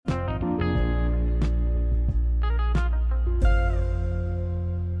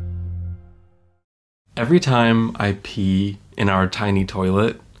Every time I pee in our tiny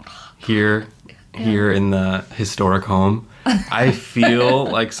toilet here in the historic home, I feel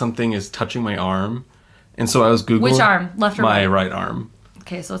like something is touching my arm. And so I was Googling... Which arm? Left or my right? right arm.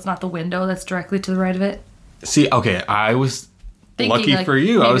 Okay, so it's not the window that's directly to the right of it? See, okay, I was... Thinking, lucky like, for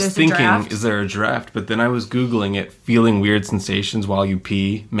you. I maybe was there's a thinking, draft? is there a draft? But then I was Googling it, feeling weird sensations while you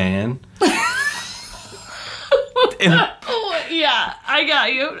pee, man. Oh, yeah, I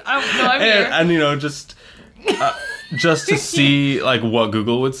got you. I'm here. And you know, just to see like what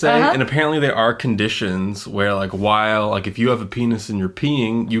Google would say. Uh-huh. And apparently there are conditions where like while like if you have a penis and you're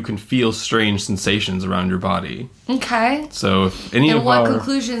peeing, you can feel strange sensations around your body. Okay. So if any And of what our...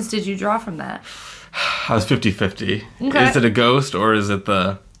 conclusions did you draw from that? I was 50-50. Okay. Is it a ghost or is it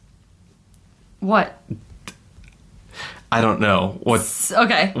the... What? I don't know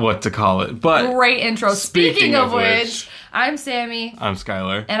Okay. what to call it. But Great intro. Speaking of which, which, I'm Sammy, I'm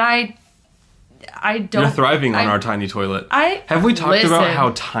Skylar. and I don't... You're thriving on our tiny toilet. Have we talked about listen.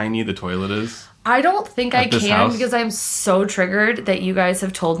 how tiny the toilet is? I don't think I At this can house? because I'm so triggered that you guys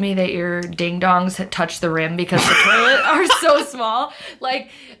have told me that your ding-dongs had touched the rim because the toilet are so small. Like...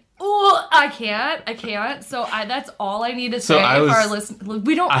 Oh, I can't. So that's all I need to say I for was- our listeners.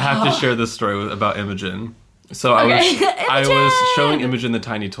 We don't... I have to share this story about Imogen. So I was Imogen! showing Imogen the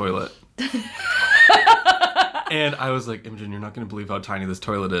tiny toilet. And I was like, Imogen, you're not going to believe how tiny this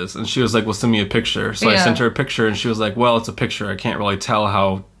toilet is. And she was like, well, send me a picture. So I Yeah. sent her a picture and she was like, well, it's a picture. I can't really tell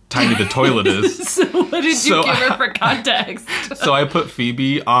how tiny the toilet is. So what did you So give her for context? So I put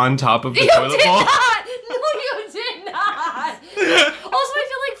Phoebe on top of the You toilet did bowl. not! No, you did not! Also, I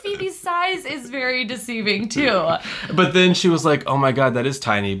feel like Phoebe's size is very deceiving, too. But then she was like, oh my God, that is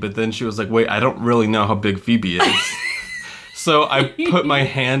tiny. But then she was like, wait, I don't really know how big Phoebe is. So I put my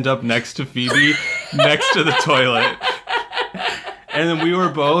hand up next to Phoebe, next to the toilet. And then we were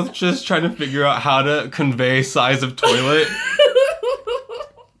both just trying to figure out how to convey size of toilet.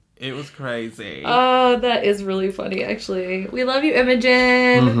 It was crazy. Oh, that is really funny, actually. We love you,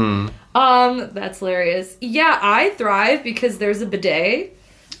 Imogen. That's hilarious. Yeah, I thrive because there's a bidet.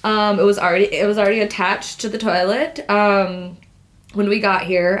 It was already attached to the toilet. When we got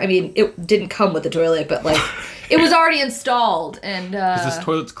here, I mean, it didn't come with the toilet, but like, it was already installed. And Because this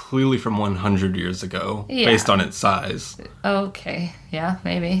toilet's clearly from 100 years ago, Yeah. based on its size. okay, yeah,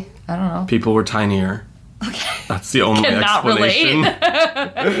 maybe. I don't know. People were tinier. Okay. That's the only Cannot explanation.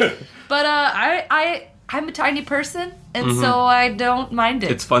 But I'm a tiny person, and so I don't mind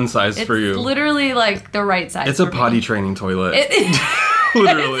it. It's fun size It's for you. literally like the right size. It's a for potty me. training toilet. Literally,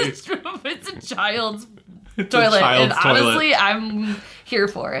 Literally. it's a child's It's a toilet, child's and toilet. honestly, I'm here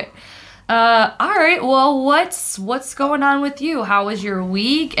for it. All right, well, what's going on with you? How was your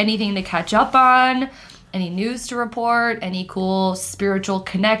week? Anything to catch up on? Any news to report? Any cool spiritual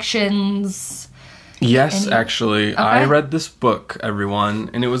connections? Yes, actually. I Okay. read this book,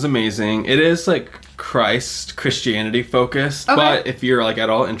 everyone, and it was amazing. It is like Christianity focused, Okay. but if you're like at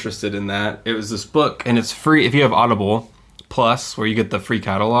all interested in that, it was this book, and it's free if you have Audible Plus, where you get the free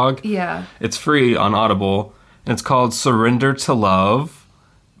catalog. Yeah. It's free on Audible, and it's called Surrender to Love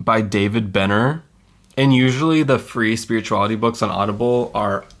by David Benner. And usually the free spirituality books on Audible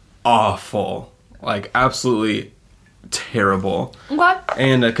are awful, like absolutely terrible. What?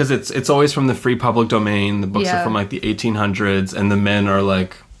 And because it's always from the free public domain. The books Yeah. are from like the 1800s, and the men are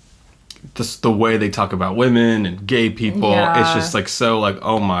like just the way they talk about women and gay people. Yeah. It's just like so like,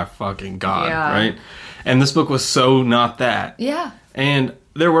 oh my fucking God, Yeah. right? And this book was so not that. Yeah. And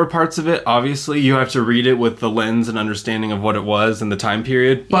there were parts of it, obviously, you have to read it with the lens and understanding of what it was and the time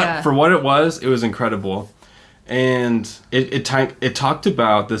period. But Yeah. for what it was incredible. And it talked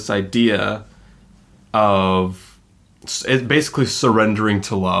about this idea of it basically surrendering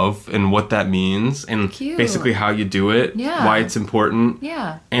to love and what that means and Cute. basically how you do it, Yeah. why it's important.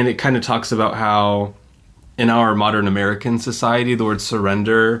 Yeah. And it kind of talks about how in our modern American society, the word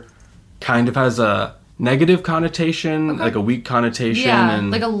surrender kind of has a negative connotation, like a weak connotation. Yeah.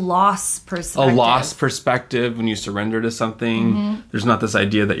 And Like a loss perspective. a lost perspective when you surrender to something. Mm-hmm. There's not this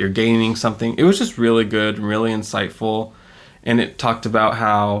idea that you're gaining something. It was just really good and really insightful. And it talked about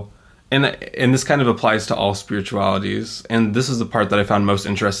how, and this kind of applies to all spiritualities, and this is the part that I found most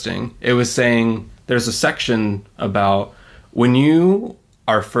interesting. It was saying there's a section about when you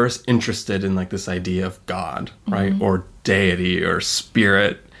are first interested in like this idea of God, right? Or deity or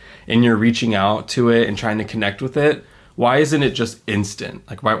spirit, and you're reaching out to it and trying to connect with it, why isn't it just instant?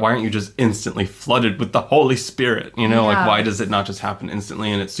 Like, why aren't you just instantly flooded with the Holy Spirit? You know, Yeah. like, why does it not just happen instantly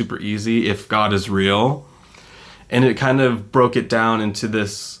and it's super easy if God is real? And it kind of broke it down into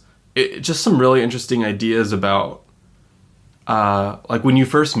this, just some really interesting ideas about, like, when you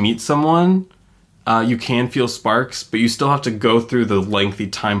first meet someone, you can feel sparks, but you still have to go through the lengthy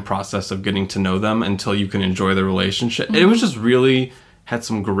time process of getting to know them until you can enjoy the relationship. It was just really had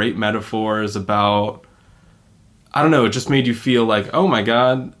some great metaphors about, I don't know, it just made you feel like, oh my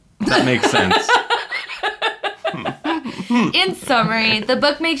God, that makes sense. In summary, the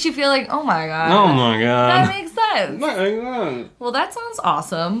book makes you feel like, oh my God. Oh my God. That makes sense. Well, that sounds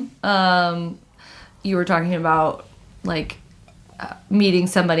awesome. You were talking about, like, meeting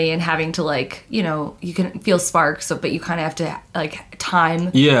somebody and having to, like, you know, you can feel sparks, but you kind of have to, like,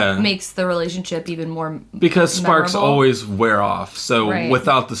 time makes the relationship even more because sparks memorable. always wear off. So Right.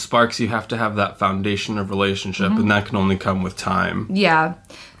 without the sparks, you have to have that foundation of relationship, and that can only come with time. Yeah.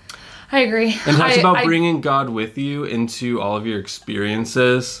 I agree. And it's about bringing God with you into all of your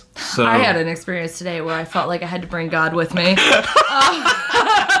experiences. So I had an experience today where I felt like I had to bring God with me.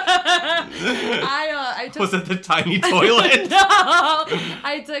 I took, was it the tiny toilet? No,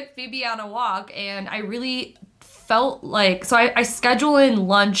 I took Phoebe on a walk, and I really felt like, so I schedule in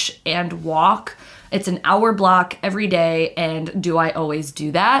lunch and walk. It's an hour block every day, and do I always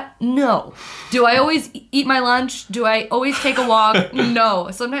do that? No. Do I always eat my lunch? Do I always take a walk? No.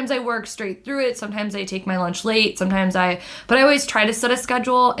 Sometimes I work straight through it. Sometimes I take my lunch late. But I always try to set a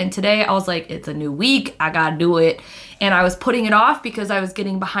schedule, and today I was like, it's a new week, I gotta do it. And I was putting it off because I was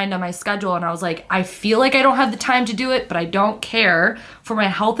getting behind on my schedule, and I was like, I feel like I don't have the time to do it, but I don't care. For my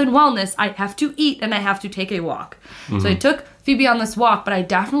health and wellness, I have to eat and I have to take a walk. So I took Phoebe on this walk, but I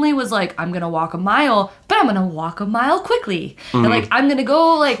definitely was like, I'm gonna walk a mile, but I'm gonna walk a mile quickly. And like, I'm gonna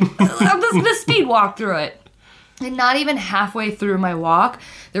go like, I'm just gonna speed walk through it. And not even halfway through my walk,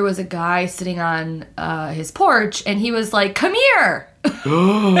 there was a guy sitting on his porch, and he was like, come here.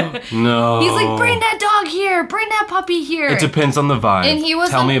 No. He's like, bring that dog here, bring that puppy here. It depends on the vibe. And he was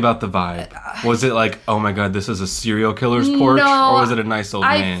Tell me about the vibe. Was it like, oh my God, this is a serial killer's porch? No, or was it a nice old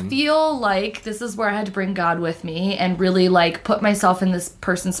man? I feel like this is where I had to bring God with me and really like put myself in this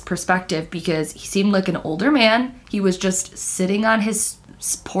person's perspective, because he seemed like an older man. He was just sitting on his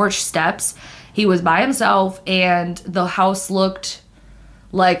porch steps. He was by himself, and the house looked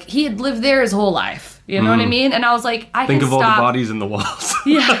like he had lived there his whole life. You know what I mean? And I was like, I Think can of stop. all the bodies in the walls.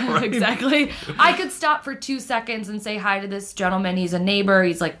 Yeah, right. Exactly. I could stop for 2 seconds and say hi to this gentleman. He's a neighbor.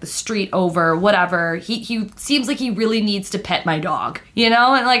 He's like the street over, whatever. He seems like he really needs to pet my dog, you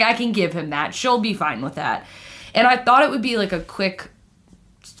know? And like, I can give him that. She'll be fine with that. And I thought it would be like a quick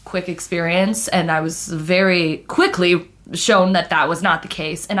experience. And I was very quickly shown that that was not the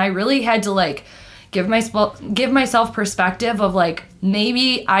case. And I really had to like give myself perspective of like,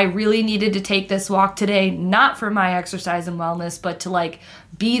 maybe I really needed to take this walk today, not for my exercise and wellness, but to like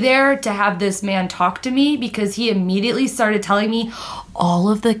be there to have this man talk to me, because he immediately started telling me all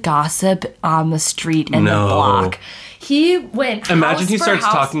of the gossip on the street and the block. He went Imagine he starts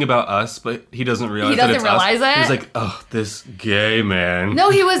house. talking about us, but he doesn't realize He doesn't that it's realize us. it? He's like, oh, this gay man.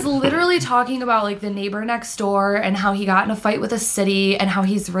 No, he was literally talking about like the neighbor next door and how he got in a fight with a city and how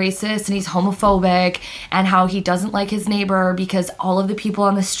he's racist and he's homophobic and how he doesn't like his neighbor because all of the people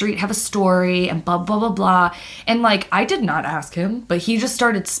on the street have a story and blah, blah, blah, blah. And like, I did not ask him, but he just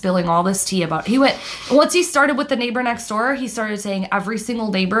started spilling all this tea about, once he started with the neighbor next door, he started saying every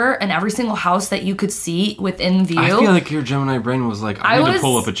single neighbor and every single house that you could see within view. I feel like your Gemini brain was like, I need to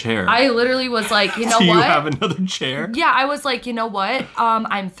pull up a chair. I literally was like, you know Do what? you have another chair? Yeah, I was like, you know what?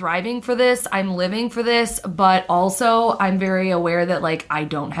 I'm thriving for this. I'm living for this. But also, I'm very aware that, like, I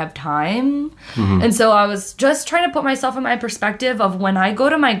don't have time. Mm-hmm. And so I was just trying to put myself in my perspective of when I go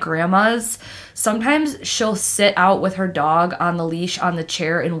to my grandma's, sometimes she'll sit out with her dog on the leash on the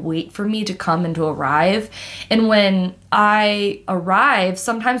chair and wait for me to come and to arrive. And when I arrive,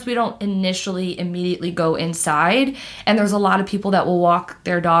 sometimes we don't immediately go inside. And there's a lot of people that will walk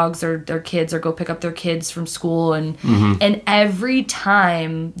their dogs or their kids or go pick up their kids from school. And and every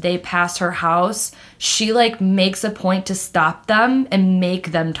time they pass her house, she like makes a point to stop them and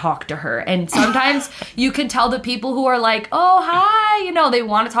make them talk to her. And sometimes you can tell the people who are like, oh, hi, you know, they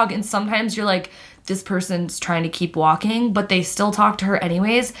want to talk. And sometimes you're like, this person's trying to keep walking, but they still talk to her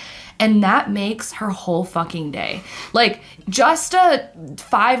anyways. And that makes her whole fucking day. Like, just a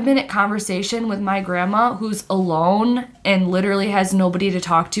 5-minute conversation with my grandma who's alone and literally has nobody to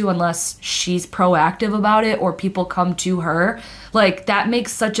talk to unless she's proactive about it or people come to her. Like, that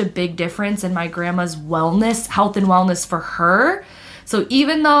makes such a big difference in my grandma's wellness, health and wellness for her. So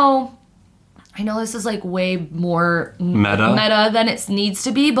even though I know this is like way more meta than it needs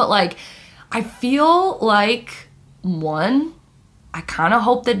to be, but like, I feel like, one, I kind of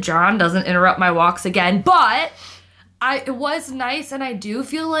hope that John doesn't interrupt my walks again, but It was nice, and I do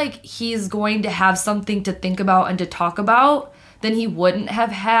feel like he's going to have something to think about and to talk about than he wouldn't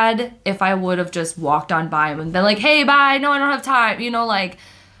have had if I would have just walked on by him and been like, hey, bye, no, I don't have time. You know, like,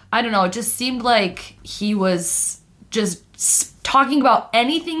 I don't know, it just seemed like he was just talking about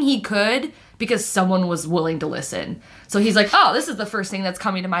anything he could because someone was willing to listen. So he's like, oh, this is the first thing that's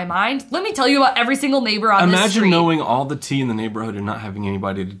coming to my mind. Let me tell you about every single neighbor on this street. Imagine knowing all the tea in the neighborhood and not having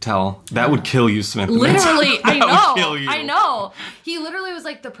anybody to tell. That would kill you, Samantha. Literally, I know. That would kill you. I know. He literally was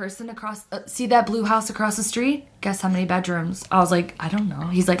like, the person across, see that blue house across the street? Guess how many bedrooms? I was like, I don't know.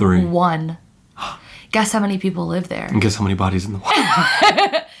 He's like, 3. 1. Guess how many people live there? And guess how many bodies in the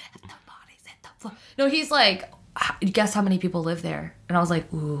water? No, he's like, guess how many people live there? And I was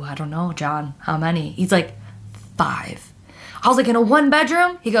like, ooh, I don't know, John. How many? He's like, 5. I was like, in a 1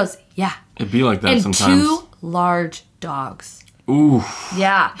 bedroom? He goes, yeah. It'd be like that and sometimes. 2 large dogs. Ooh.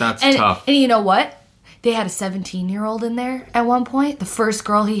 Yeah. That's and, tough. And you know what? They had a 17-year-old in there at one point. The first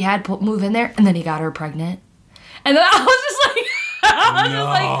girl he had move in there, and then he got her pregnant. And then I was just like,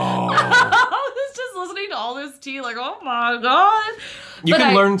 I was just listening to all this tea, like, oh my God. You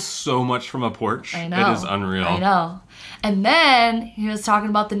can learn so much from a porch. I know. It is unreal. I know. And then he was talking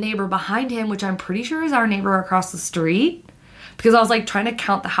about the neighbor behind him, which I'm pretty sure is our neighbor across the street. Because I was like trying to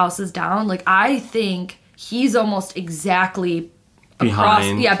count the houses down. Like, I think he's almost exactly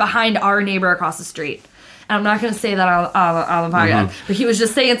behind our neighbor across the street. And I'm not going to say that on the podcast. But he was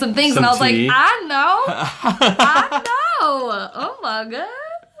just saying some things, and I was tea. like, I know. Oh my God.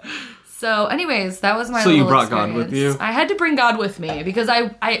 So, anyways, that was my So little you brought experience. God with you? I had to bring God with me because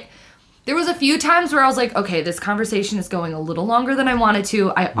I there was a few times where I was like, okay, this conversation is going a little longer than I wanted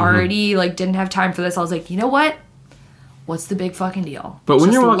to. I already like didn't have time for this. I was like, you know what? What's the big fucking deal? But when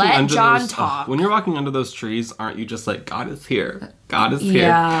Just you're walking let under John those, talk. when you're walking under those trees, aren't you just like, God is here? God is here.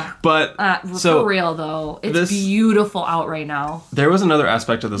 Yeah. But for real though, it's beautiful out right now. There was another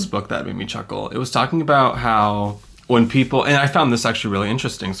aspect of this book that made me chuckle. It was talking about how when people, and I found this actually really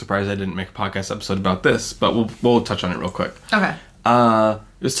interesting. Surprised I didn't make a podcast episode about this, but we'll touch on it real quick. Okay.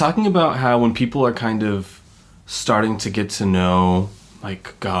 It was talking about how when people are kind of starting to get to know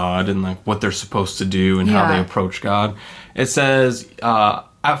like God and like what they're supposed to do and how they approach God, it says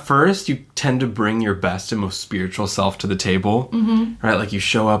at first you tend to bring your best and most spiritual self to the table, right? Like you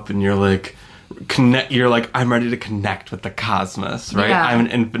show up and you're like I'm ready to connect with the cosmos, right? Yeah. I'm an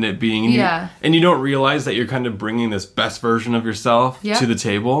infinite being, and you don't realize that you're kind of bringing this best version of yourself to the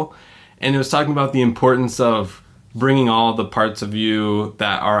table. And it was talking about the importance of bringing all the parts of you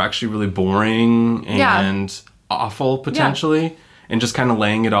that are actually really boring and awful potentially, and just kind of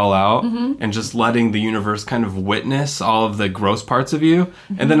laying it all out and just letting the universe kind of witness all of the gross parts of you.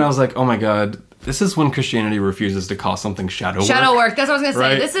 And then I was like, oh my God, this is when Christianity refuses to call something shadow work. Shadow work. That's what I was gonna say.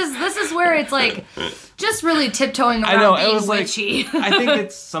 Right? This is where it's like just really tiptoeing around being witchy. I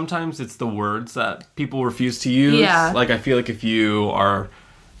think sometimes it's the words that people refuse to use. Yeah. Like I feel like if you are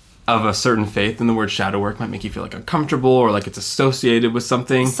of a certain faith, then the word shadow work might make you feel like uncomfortable or like it's associated with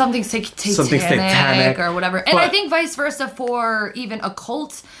something satanic or whatever. And I think vice versa for even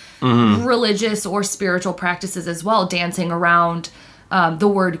occult religious or spiritual practices as well, dancing around the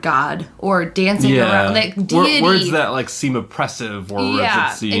word God or dancing around like deity. Words that like seem oppressive or words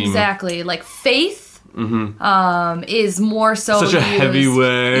that seem exactly like faith is more so such a heavy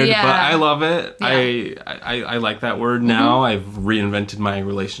word, but I love it. Yeah. I like that word now. I've reinvented my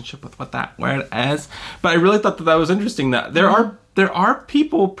relationship with what that word is. But I really thought that was interesting that there are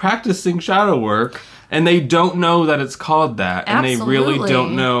people practicing shadow work and they don't know that it's called that. Absolutely. And they really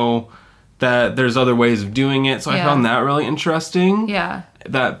don't know that there's other ways of doing it. So I found that really interesting. Yeah.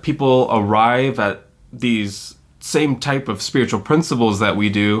 That people arrive at these same type of spiritual principles that we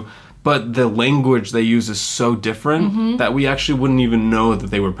do, but the language they use is so different that we actually wouldn't even know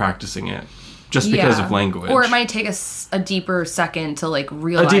that they were practicing it just because of language. Or it might take a deeper second to like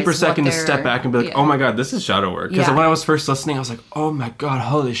realize to step back and be like, oh my God, this is shadow work. Because when I was first listening, I was like, oh my God,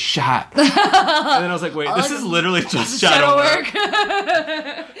 holy shit. And then I was like, wait, this is literally just shadow work.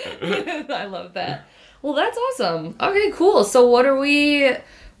 I love that. Well, that's awesome. Okay, cool. So what are we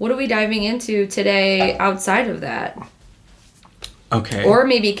diving into today outside of that? Okay. Or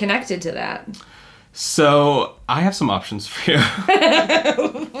maybe connected to that. So I have some options for you.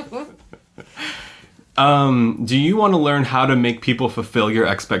 Do you want to learn how to make people fulfill your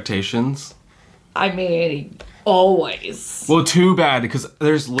expectations? I mean, Always. Well, too bad, because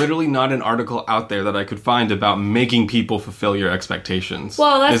there's literally not an article out there that I could find about making people fulfill your expectations.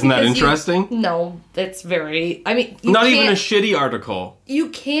 Well, that's Isn't that interesting? No, it's very... I mean, not even a shitty article. You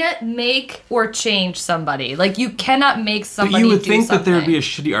can't make or change somebody. Like, you cannot make somebody do But you would something. think that there would be a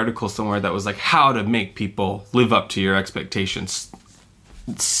shitty article somewhere that was like, how to make people live up to your expectations.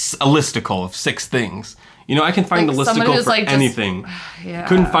 It's a listicle of 6 things. You know, I can find a listicle for anything. Yeah.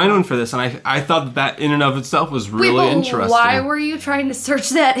 Couldn't find one for this, and I thought that in and of itself was really interesting. Why were you trying to search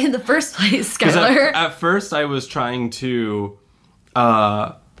that in the first place, Skylar? At first I was trying to...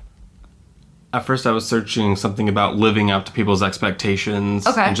 At first I was searching something about living up to people's expectations.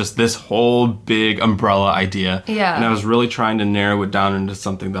 Okay. And just this whole big umbrella idea. Yeah. And I was really trying to narrow it down into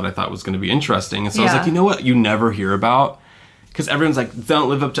something that I thought was going to be interesting. And so I was Yeah. like, you know what you never hear about? Because everyone's like, don't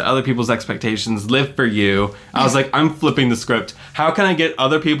live up to other people's expectations, live for you. I was like, I'm flipping the script. How can I get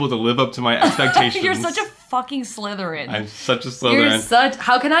other people to live up to my expectations? You're such a fucking Slytherin. I'm such a Slytherin.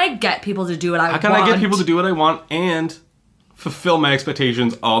 How can I get people to do what I want? How can I get people to do what I want and fulfill my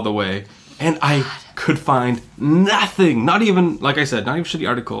expectations all the way? And I could find nothing. Not even, like I said, not even a shitty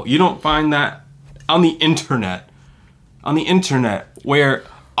article. You don't find that on the internet. On the internet, where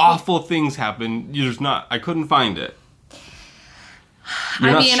awful things happen, I couldn't find it.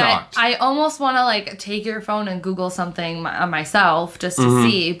 You're not shocked. I almost want to like take your phone and Google something myself just to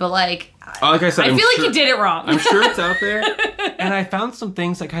see, but like I said, I feel like you did it wrong. I'm sure it's out there. And I found some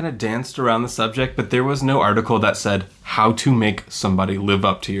things that kind of danced around the subject, but there was no article that said how to make somebody live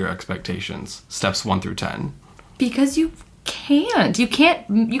up to your expectations. Steps 1 through 10. Because you can't. You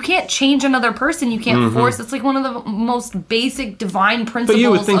can't change another person. You can't force. It's like one of the most basic divine principles. But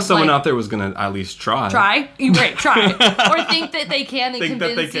you would think someone out there was going to at least try. Try? Right, try. Or think that they can and think that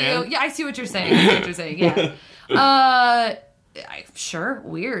convince they can. you. Yeah, I see what you're saying. Yeah. Sure,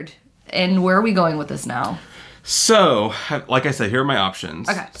 weird. And where are we going with this now? So, like I said, here are my options.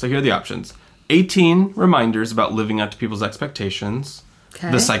 Okay. So here are the options. 18 reminders about living up to people's expectations. Okay.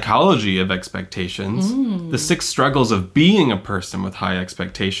 The psychology of expectations. The 6 struggles of being a person with high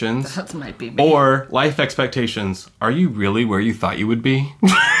expectations. That might be me. Or life expectations. Are you really where you thought you would be?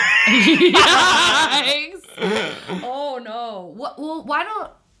 Yikes. Oh no. Well,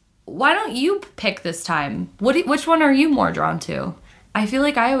 why don't you pick this time? Which one are you more drawn to? I feel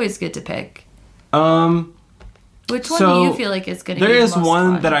like I always get to pick. Which one do you feel like is going to be the most There is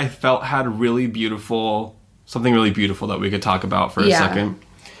one fun? that I felt had something really beautiful that we could talk about for a second.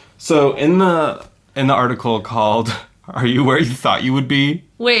 So in the article called "Are You Where You Thought You Would Be?"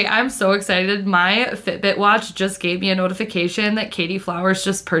 Wait, I'm so excited. My Fitbit watch just gave me a notification that Katie Flowers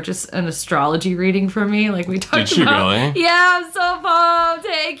just purchased an astrology reading for me. Like we talked about. Did she really? Yeah, I'm so pumped.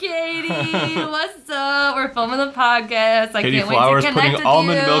 Hey, Katie. What's up? We're filming the podcast. I Katie can't Flowers wait to connect putting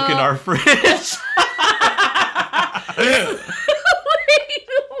almond with milk you. in our fridge.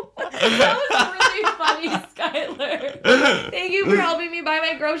 That was really funny, Skylar. Thank you for helping me buy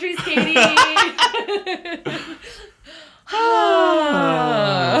my groceries, Katie.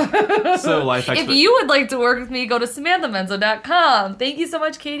 So If you would like to work with me, go to samanthamenzo.com. Thank you so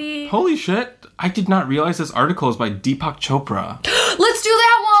much, Katie. Holy shit. I did not realize this article is by Deepak Chopra. Let's do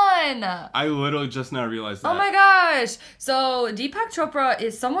that one. I literally just now realized that. Oh my gosh. So Deepak Chopra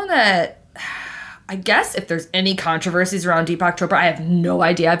is someone that... I guess if there's any controversies around Deepak Chopra, I have no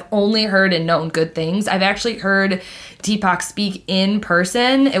idea. I've only heard and known good things. I've actually heard Deepak speak in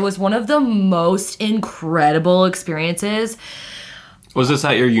person. It was one of the most incredible experiences. Was this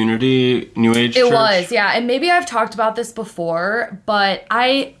at your Unity New Age church? It was, yeah. And maybe I've talked about this before, but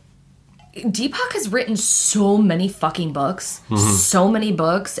Deepak has written so many fucking books, so many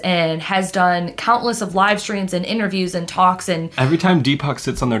books, and has done countless of live streams and interviews and talks and... Every time Deepak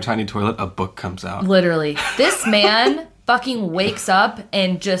sits on their tiny toilet, a book comes out. Literally. This man fucking wakes up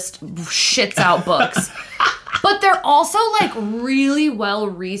and just shits out books. But they're also like really well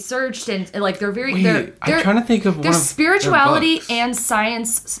researched and like they're very... Wait, I'm trying to think of one of spirituality their books. and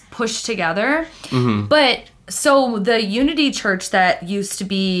science pushed together. But... So the Unity Church that used to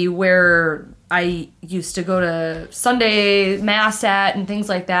be where I used to go to Sunday Mass at and things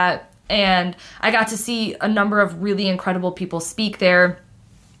like that, and I got to see a number of really incredible people speak there.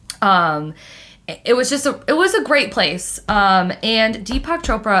 It was a great place. And Deepak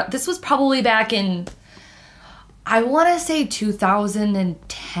Chopra, this was probably back in, I want to say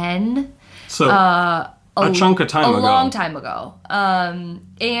 2010. So a chunk of time ago. A long time ago.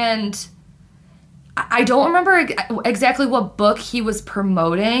 And I don't remember exactly what book he was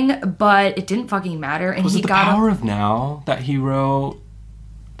promoting, but it didn't fucking matter. And Was he it The got Power of Now that he wrote?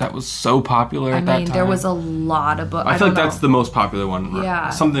 that was so popular at that time? There was a lot of books. I feel like that's the most popular one. Yeah.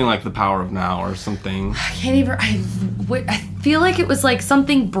 Something like The Power of Now or something. I can't even... I feel like it was like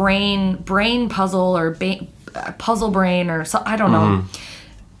something brain puzzle or puzzle brain or so. I don't know.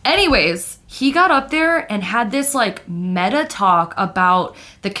 Anyways, he got up there and had this like meta talk about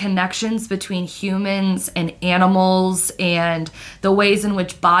the connections between humans and animals and the ways in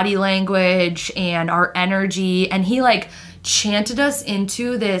which body language and our energy, and he like chanted us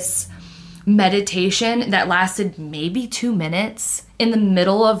into this meditation that lasted maybe 2 minutes in the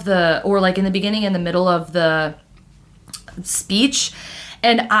middle of in the beginning and the middle of the speech.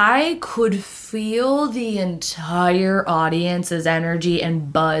 And I could feel the entire audience's energy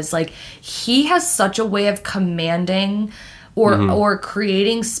and buzz. Like, he has such a way of commanding or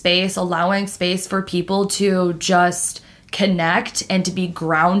creating space, allowing space for people to just connect and to be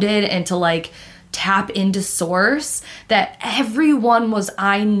grounded and to, like, tap into source, that everyone was,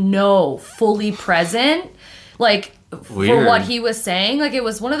 I know, fully present. Like, for what he was saying. Like, it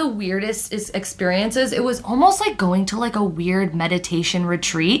was one of the weirdest experiences. It was almost like going to like a weird meditation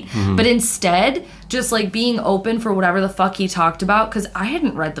retreat, but instead just like being open for whatever the fuck he talked about, because I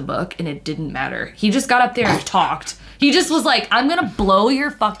hadn't read the book and it didn't matter. He just got up there and talked. He just was like, I'm gonna blow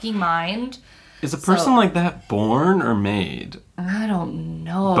your fucking mind. Is a person like that born or made? I don't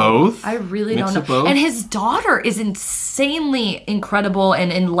know. Both? I really Mix don't know. of both? And his daughter is insanely incredible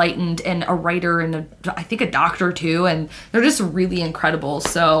and enlightened and a writer and I think a doctor too. And they're just really incredible.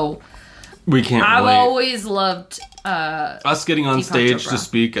 So we can't I've relate. always loved us getting on Deepak stage Chopra. to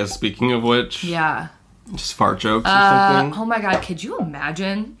speak, as speaking of which. Yeah. Just fart jokes or something. Oh my God. Could you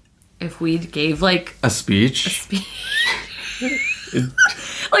imagine if we gave like A speech?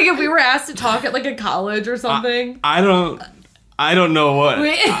 like if we were asked to talk at like a college or something? I don't know what.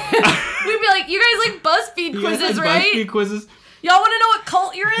 We'd be like, you guys like BuzzFeed You guys quizzes, like right? BuzzFeed quizzes? Y'all want to know what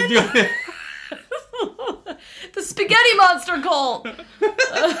cult you're in? The Spaghetti Monster cult.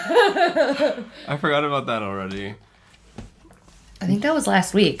 I forgot about that already. I think that was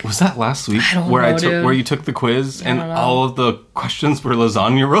last week. Was that last week? I don't where know, dude. Where you took the quiz and don't know. all of the questions were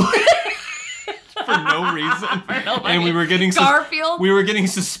lasagna related for no reason, and we were getting Garfield? we were getting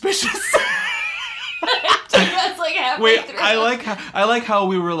suspicious. That's like halfway Wait, through. I like how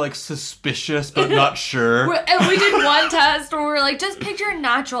we were like suspicious but not sure. And we did one test where we were like, just pick your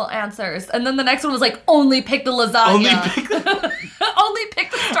natural answers. And then the next one was like, only pick the lasagna. Only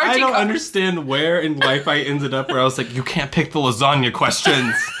pick the starchy I don't carbs. understand where in life I ended up where I was like, you can't pick the lasagna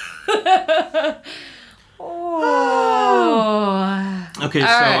questions. Oh. Okay, All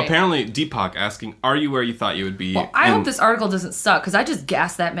so right. apparently Deepak asking, are you where you thought you would be? Well, I hope this article doesn't suck, because I just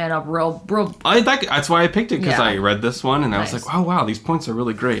gassed that man up real. That's why I picked it, because Yeah. I read this one and I was Nice. like, oh wow, these points are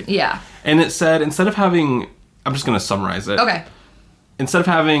really great. Yeah. And it said, instead of having, I'm just going to summarize it. Okay. Instead of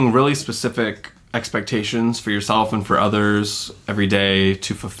having really specific expectations for yourself and for others every day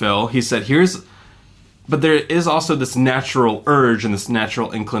to fulfill, he said, but there is also this natural urge and this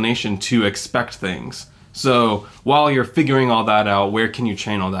natural inclination to expect things. So while you're figuring all that out, where can you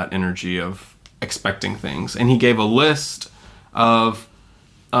channel that energy of expecting things? And he gave a list of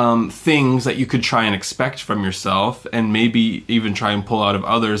things that you could try and expect from yourself, and maybe even try and pull out of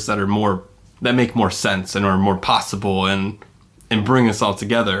others that make more sense and are more possible and bring us all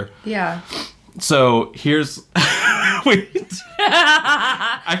together. Yeah. So here's wait.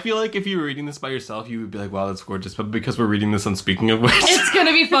 I feel like if you were reading this by yourself, you would be like, wow, that's gorgeous. But because we're reading this on Speaking of Which, It's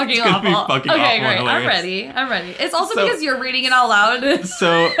gonna be fucking gonna awful. be fucking okay, awful and great. hilarious. I'm ready. It's also So- because you're reading it out loud.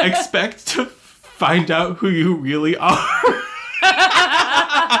 so expect to find out who you really are.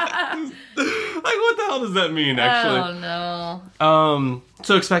 Like, what the hell does that mean, actually? Oh no.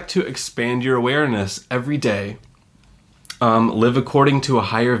 So expect to expand your awareness every day. Live according to a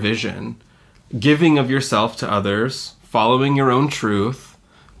higher vision. Giving of yourself to others. Following your own truth.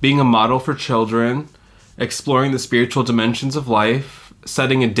 Being a model for children. Exploring the spiritual dimensions of life.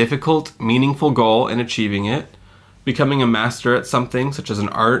 Setting a difficult, meaningful goal and achieving it. Becoming a master at something, such as an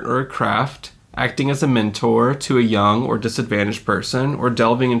art or a craft. Acting as a mentor to a young or disadvantaged person. Or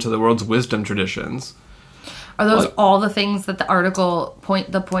delving into the world's wisdom traditions. Are those Like- all the things that the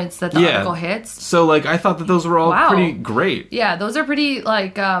points that the article hits? So, like, I thought that those were all Wow. pretty great. Yeah, those are pretty,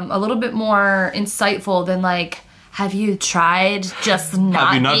 like, a little bit more insightful than, like, have you tried just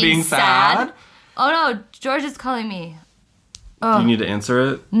not, you not being sad? Oh, no, George is calling me. Do you need to answer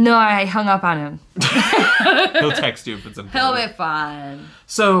it? No, I hung up on him. He'll text you if it's important. He'll be fine.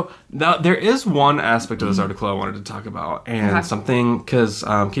 So now there is one aspect of this article I wanted to talk about, and something because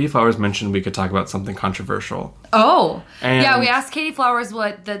Katie Flowers mentioned we could talk about something controversial. Oh, And- yeah. We asked Katie Flowers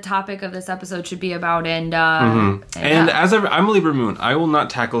what the topic of this episode should be about, and And as I'm a Libra moon, I will not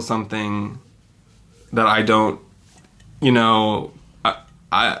tackle something that I don't,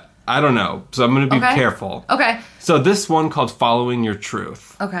 I don't know. So I'm going to be careful. Okay. So this one called Following Your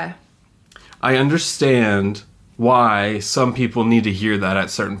Truth. Okay. I understand why some people need to hear that at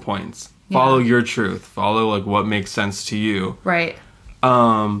certain points. Follow your truth. Follow like what makes sense to you. Right.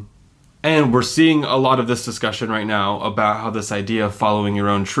 And we're seeing a lot of this discussion right now about how this idea of following your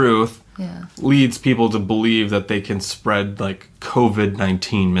own truth leads people to believe that they can spread like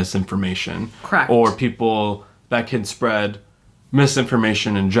COVID-19 misinformation. Correct. Or people that can spread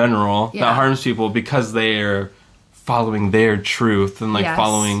misinformation in general that harms people because they're following their truth and like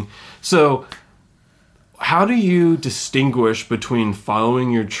following. So how do you distinguish between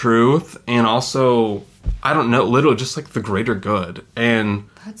following your truth and also, I don't know, literally just like the greater good? And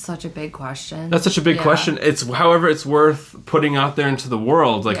that's such a big question. That's such a big question. However, it's worth putting out there into the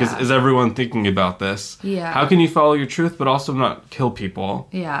world. Like, is everyone thinking about this? Yeah. How can you follow your truth but also not kill people?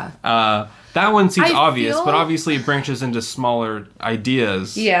 Yeah. That one seems obvious, but obviously it branches into smaller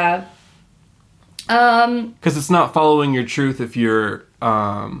ideas. Yeah. Because it's not following your truth if you're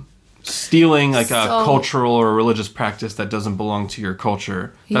stealing like a cultural or religious practice that doesn't belong to your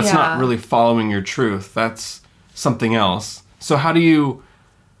culture. That's not really following your truth. That's something else. So how do you,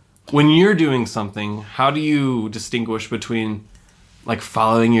 when you're doing something, how do you distinguish between like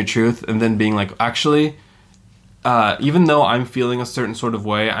following your truth and then being like, actually, even though I'm feeling a certain sort of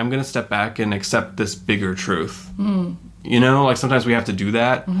way, I'm going to step back and accept this bigger truth. You know, like sometimes we have to do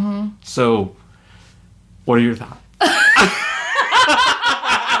that. So what are your thoughts?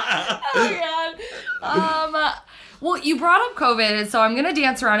 Oh my god. Well, you brought up COVID, and so I'm gonna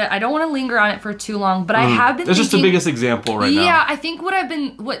dance around it. I don't want to linger on it for too long, but I have been. That's just the biggest example right now. Yeah, I think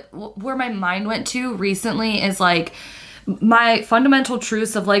where my mind went to recently is like my fundamental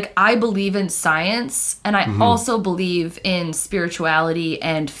truths of like I believe in science, and I also believe in spirituality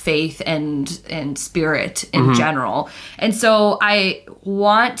and faith and spirit in general. And so I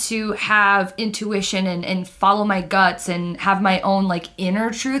want to have intuition and follow my guts and have my own like inner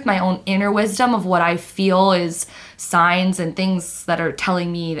truth, my own inner wisdom of what I feel is signs and things that are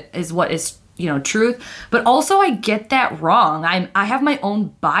telling me is what is truth. But also I get that wrong. I have my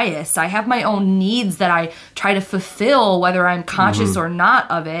own bias. I have my own needs that I try to fulfill whether I'm conscious or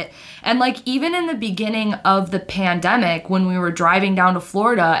not of it. And like even in the beginning of the pandemic when we were driving down to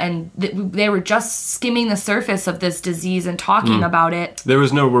Florida and they were just skimming the surface of this disease and talking about it. There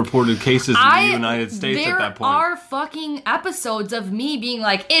was no reported cases in the United States at that point. There are fucking episodes of me being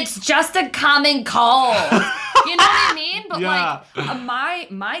like, it's just a common cold. You know what I mean? But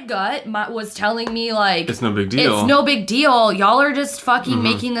like my gut was telling me like it's no big deal. It's no big deal. Y'all are just fucking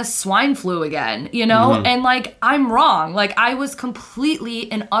making this swine flu again, you know? And like I'm wrong. Like I was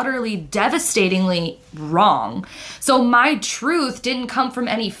completely and utterly devastatingly wrong. So my truth didn't come from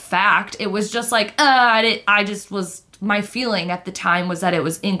any fact. It was just like my feeling at the time was that it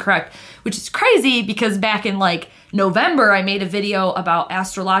was incorrect, which is crazy because back in like November, I made a video about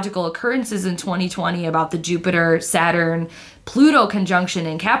astrological occurrences in 2020 about the Jupiter, Saturn, Pluto conjunction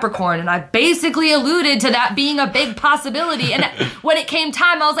in Capricorn, and I basically alluded to that being a big possibility. And when it came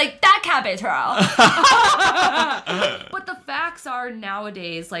time, I was like, that can't be true. But the facts are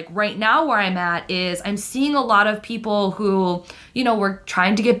nowadays, like right now where I'm at is I'm seeing a lot of people who, we're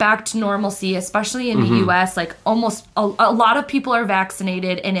trying to get back to normalcy, especially in the US. Like almost a lot of people are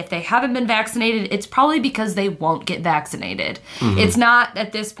vaccinated. And if they haven't been vaccinated, it's probably because they won't get vaccinated. It's not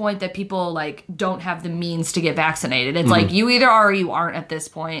at this point that people like don't have the means to get vaccinated. It's like you either are or you aren't at this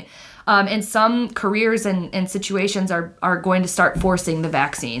point. And some careers and situations are going to start forcing the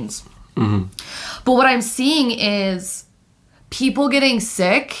vaccines. But what I'm seeing is people getting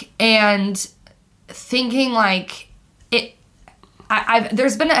sick and thinking like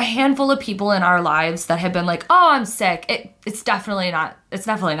there's been a handful of people in our lives that have been like, oh, I'm sick. It's definitely not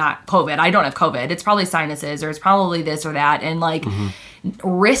COVID. I don't have COVID. It's probably sinuses or it's probably this or that. And like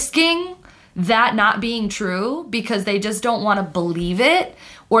risking that not being true because they just don't want to believe it,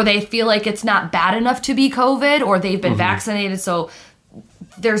 or they feel like it's not bad enough to be COVID, or they've been vaccinated, so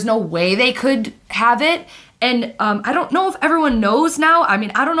there's no way they could have it. And I don't know if everyone knows now. I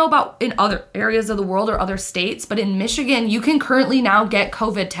mean, I don't know about in other areas of the world or other states, but in Michigan, you can currently now get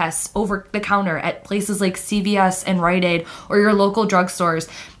COVID tests over the counter at places like CVS and Rite Aid or your local drugstores.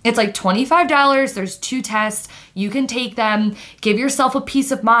 It's like $25. There's 2 tests. You can take them, give yourself a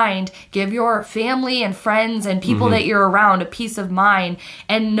peace of mind, give your family and friends and people that you're around a peace of mind,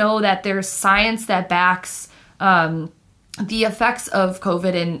 and know that there's science that backs the effects of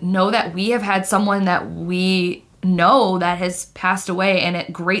COVID, and know that we have had someone that we know that has passed away, and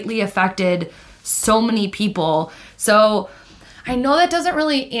it greatly affected so many people. So I know that doesn't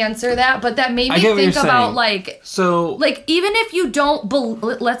really answer that, but that made me think about like even if you don't,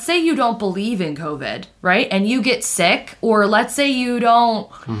 let's say you don't believe in COVID, right? And you get sick, or let's say you don't,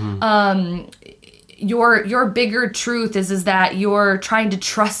 your bigger truth is that you're trying to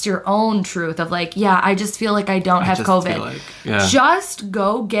trust your own truth of like, yeah, I just feel like I don't have COVID. Just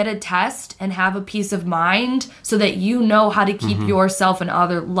go get a test and have a peace of mind so that you know how to keep yourself and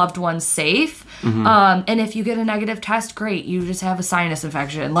other loved ones safe. And if you get a negative test, great, you just have a sinus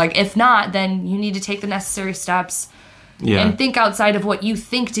infection. Like, if not, then you need to take the necessary steps. And think outside of what you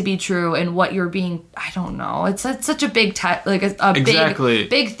think to be true and what you're being. I don't know. It's such a big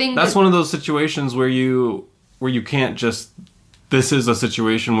big thing. That's one of those situations where you can't just. This is a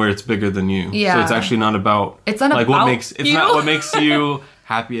situation where it's bigger than you. So it's actually not about. It's not like about not what makes you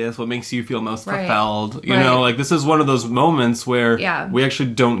happiest. What makes you feel most fulfilled. You know, like this is one of those moments where we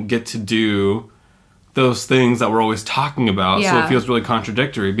actually don't get to do those things that we're always talking about. So it feels really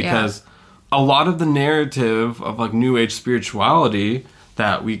contradictory because. A lot of the narrative of like New Age spirituality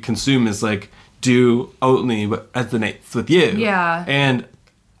that we consume is like, do only what resonates with you. And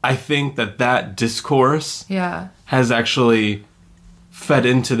I think that discourse has actually fed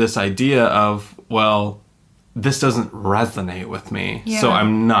into this idea of, well, this doesn't resonate with me, so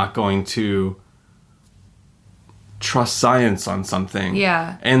I'm not going to trust science on something.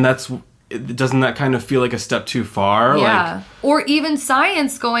 And doesn't that kind of feel like a step too far? Like, or even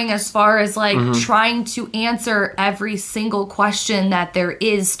science going as far as like trying to answer every single question that there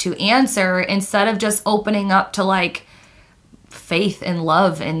is to answer, instead of just opening up to like faith and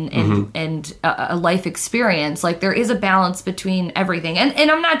love and a life experience. Like, there is a balance between everything.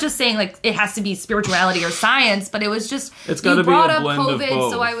 And I'm not just saying like it has to be spirituality or science, but it was just, it's got to be a blend of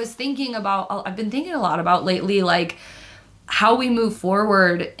both. So I was thinking about, I've been thinking a lot about lately, like, how we move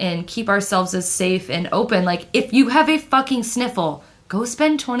forward and keep ourselves as safe and open. Like, if you have a fucking sniffle, go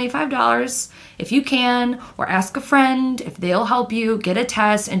spend $25 if you can, or ask a friend if they'll help you get a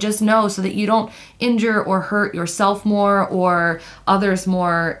test, and just know so that you don't injure or hurt yourself more or others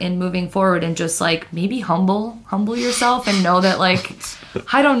more in moving forward, and just like maybe humble yourself and know that like,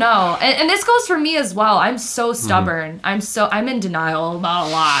 I don't know. And this goes for me as well. I'm so stubborn. I'm in denial about a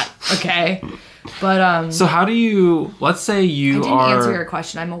lot. Okay. But so how do you, let's say you I didn't answer your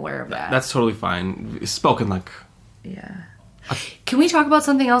question. I'm aware of that. That's totally fine. It's spoken like. Can we talk about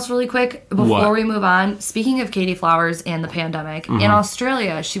something else really quick before we move on? Speaking of Katie Flowers and the pandemic, in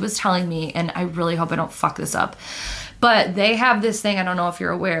Australia, she was telling me, and I really hope I don't fuck this up, but they have this thing, I don't know if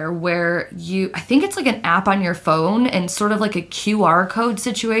you're aware, where I think it's like an app on your phone and sort of like a QR code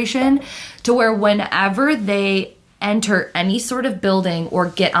situation, to where whenever they enter any sort of building or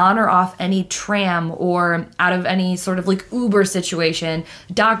get on or off any tram or out of any sort of like Uber situation,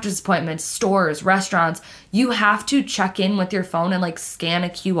 doctor's appointments, stores, restaurants, you have to check in with your phone and like scan a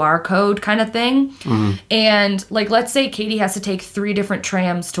QR code kind of thing. And like, let's say Katie has to take 3 different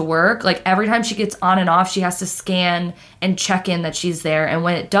trams to work. Like, every time she gets on and off, she has to scan and check in that she's there. And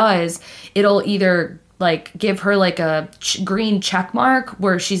when it does, it'll either like give her like a green check mark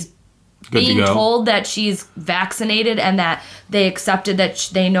where she's being told that she's vaccinated and that they accepted that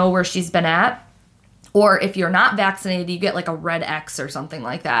they know where she's been at. Or if you're not vaccinated, you get like a red X or something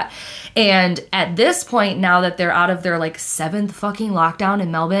like that. And at this point, now that they're out of their like 7th fucking lockdown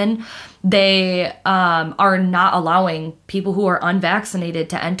in Melbourne, they are not allowing people who are unvaccinated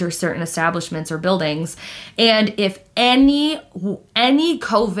to enter certain establishments or buildings. And if any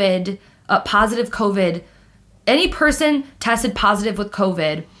COVID, positive COVID, any person tested positive with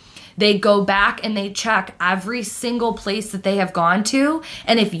COVID, they go back and they check every single place that they have gone to.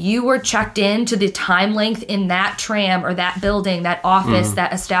 And if you were checked in to the time length in that tram or that building, that office,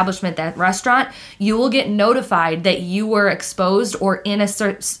 that establishment, that restaurant, you will get notified that you were exposed or in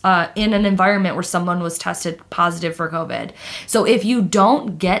an environment where someone was tested positive for COVID. So if you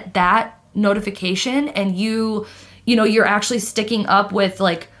don't get that notification and you're actually sticking up with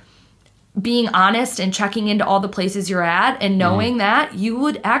like being honest and checking into all the places you're at and knowing that, you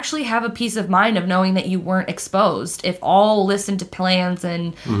would actually have a peace of mind of knowing that you weren't exposed if all listened to plans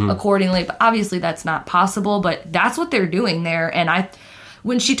and accordingly. But obviously that's not possible, but that's what they're doing there. And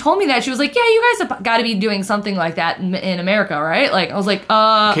when she told me that, she was like, yeah, you guys have got to be doing something like that in America, right? Like, I was like,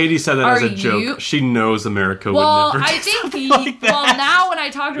 Katie said that as a joke. She knows America would never do something like that. Well, now when I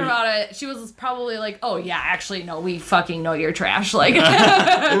talked to her about it, she was probably like, oh, yeah, actually, no, we fucking know you're trash. Like,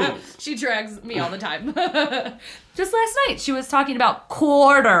 she drags me all the time. Just last night, she was talking about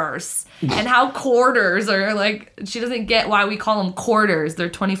quarters and how quarters are, like, she doesn't get why we call them quarters.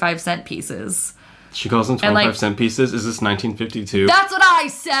 They're 25-cent pieces. She calls them 25-cent pieces? Is this 1952? That's what I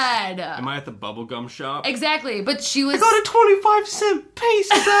said! Am I at the bubblegum shop? Exactly, but she was... I got a 25-cent piece,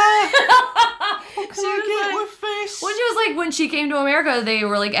 sir! What can I get with face? Well, she was like, when she came to America, they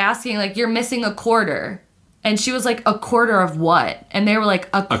were like asking, like, you're missing a quarter. And she was like, a quarter of what? And they were like,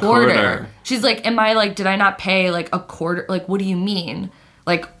 a quarter. She's like, did I not pay, like, a quarter? Like, what do you mean?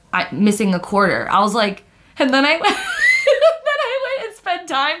 Like, I'm missing a quarter. I was like, and then I went... spend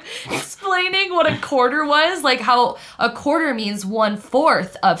time explaining what a quarter was, like how a quarter means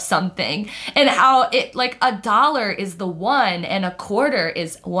 1/4 of something, and how it, like, a dollar is the one and a quarter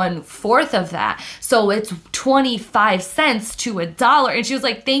is 1/4 of that, so it's 25 cents to a dollar. And she was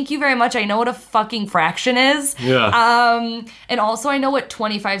like, thank you very much, I know what a fucking fraction is. And also I know what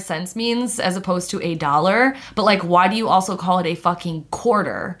 25 cents means as opposed to a dollar, but like, why do you also call it a fucking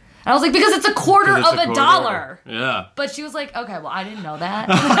quarter? And I was like, because it's a quarter of a dollar. Yeah. But she was like, okay, well, I didn't know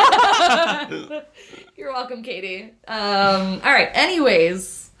that. You're welcome, Katie. All right,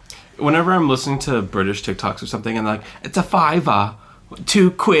 anyways. Whenever I'm listening to British TikToks or something and like, it's a £5,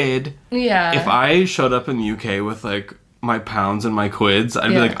 £2. Yeah. If I showed up in the UK with like my pounds and my quids, I'd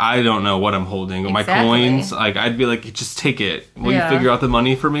be like, I don't know what I'm holding. Exactly. My coins, like, I'd be like, just take it. Will you figure out the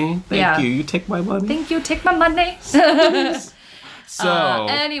money for me? Thank you. You take my money. Thank you. Take my money. So,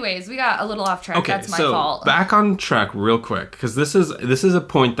 anyways, we got a little off track. Okay, that's my fault. Back on track real quick, because this is a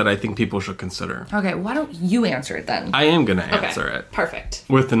point that I think people should consider. Okay, why don't you answer it then? I am gonna answer it. Perfect.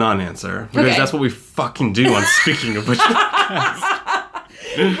 With the non-answer, because that's what we fucking do on Speaking of Which podcast.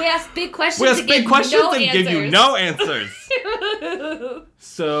 We ask big questions. We ask big questions and give you no answers.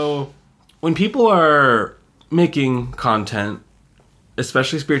 So, when people are making content,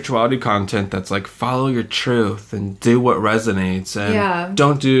 especially spirituality content that's like, follow your truth and do what resonates and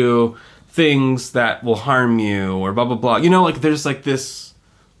don't do things that will harm you or blah blah blah, you know, like, there's like this,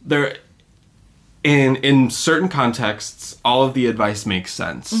 there in certain contexts all of the advice makes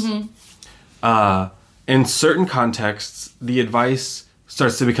sense. In certain contexts the advice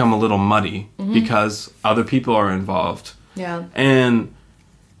starts to become a little muddy because other people are involved. And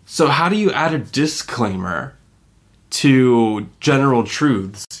so how do you add a disclaimer to general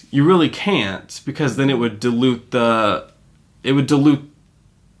truths? You really can't, because then it would dilute the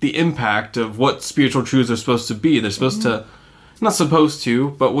impact of what spiritual truths are supposed to be. They're supposed to, not supposed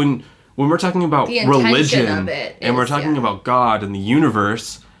to, but when we're talking about religion and we're talking about God and the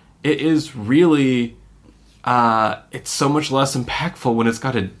universe, it is really it's so much less impactful when it's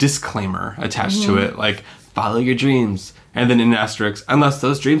got a disclaimer attached to it, like, follow your dreams. And then in asterisk, unless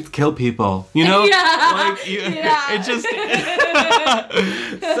those dreams kill people, you know? It just...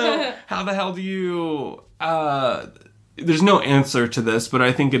 So, how the hell do you... there's no answer to this, but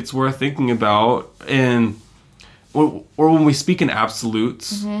I think it's worth thinking about. Or when we speak in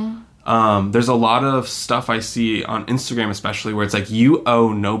absolutes, there's a lot of stuff I see on Instagram especially where it's like, you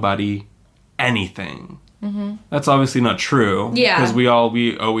owe nobody anything. That's obviously not true. Because we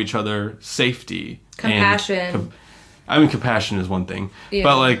owe each other safety. Compassion. Compassion is one thing,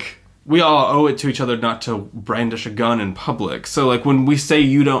 but like, we all owe it to each other not to brandish a gun in public. So like, when we say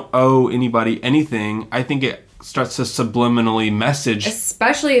you don't owe anybody anything, I think it starts to subliminally message.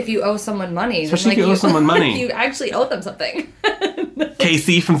 Especially if you owe someone money. Especially if you owe someone money. You actually owe them something.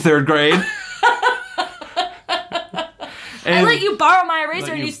 Casey from 3rd grade. I let you borrow my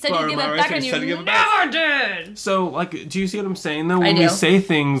eraser and you said you'd give it back and you never did. So, like, do you see what I'm saying, though? When we say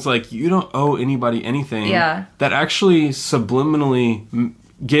things like, you don't owe anybody anything, that actually subliminally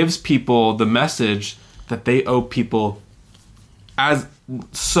gives people the message that they owe people as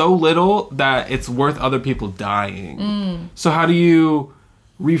so little that it's worth other people dying. So how do you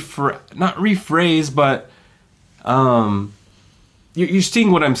not rephrase, but you're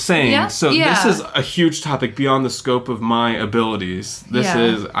seeing what I'm saying. This is a huge topic beyond the scope of my abilities.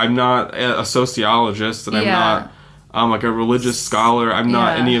 I'm not a sociologist, and I'm not like a religious scholar. I'm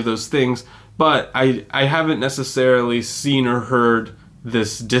not any of those things. But I haven't necessarily seen or heard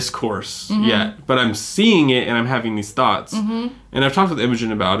this discourse yet, but I'm seeing it and I'm having these thoughts. And I've talked with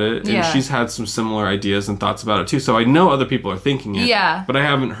Imogen about it, and she's had some similar ideas and thoughts about it too. So I know other people are thinking it, but I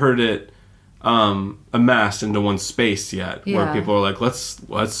haven't heard it amassed into one space yet, where people are like, let's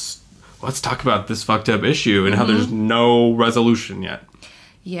talk about this fucked up issue and how there's no resolution yet.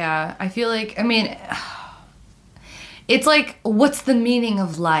 Yeah, I feel like, I mean, it's like, what's the meaning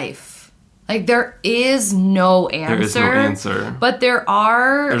of life? Like, there is no answer. There is no answer. But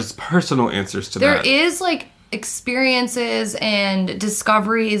there's personal answers to that. There is, like, experiences and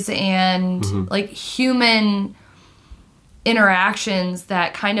discoveries and, like, human interactions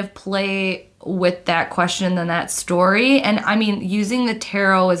that kind of play with that question and that story. And, I mean, using the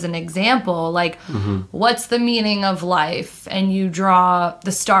tarot as an example, like, what's the meaning of life? And you draw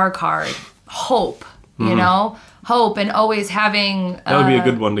the star card. Hope, you know? Hope, and always having... that would be a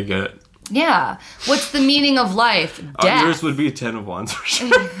good one to get. Yeah. What's the meaning of life? Death. Yours would be a 10 of Wands for sure.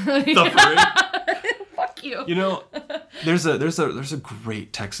 Fuck you. You know, there's a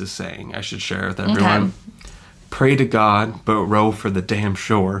great Texas saying I should share with everyone. Okay. Pray to God, but row for the damn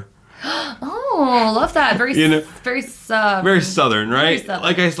shore. Oh, love that. Very southern, right? Very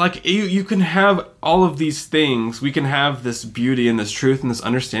southern. Like you can have all of these things. We can have this beauty and this truth and this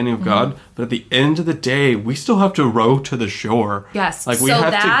understanding of God, but at the end of the day, we still have to row to the shore. Yes. Like we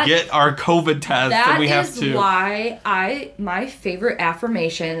have to get our COVID test, and we have to. That is why my favorite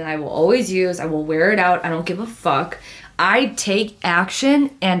affirmation, and I will always use. I will wear it out. I don't give a fuck. I take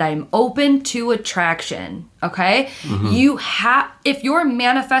action and I'm open to attraction. Okay? If you're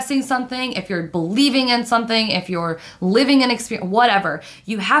manifesting something, if you're believing in something, if you're living an experience, whatever,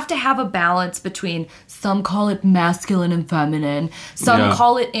 you have to have a balance between, some call it masculine and feminine, some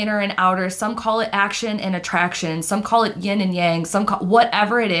call it inner and outer, some call it action and attraction, some call it yin and yang,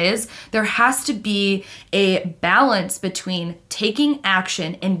 whatever it is, there has to be a balance between taking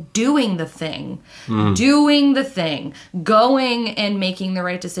action and doing the thing, going and making the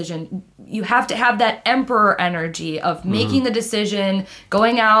right decision. You have to have that emperor energy of making the decision,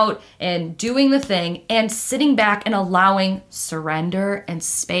 going out and doing the thing, and sitting back and allowing surrender and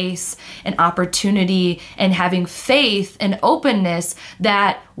space and opportunity and having faith and openness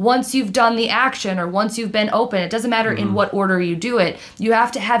that once you've done the action or once you've been open, it doesn't matter in what order you do it, you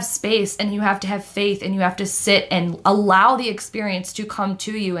have to have space and you have to have faith and you have to sit and allow the experience to come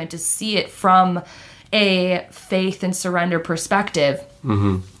to you and to see it from a faith and surrender perspective.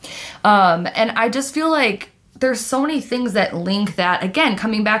 And I just feel like there's so many things that link that, again,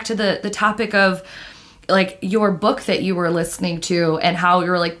 coming back to the topic of like your book that you were listening to and how you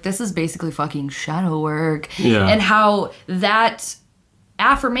were like, this is basically fucking shadow work. And how that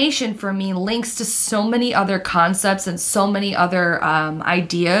affirmation for me links to so many other concepts and so many other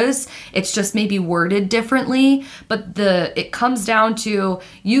ideas. It's just maybe worded differently, but it comes down to,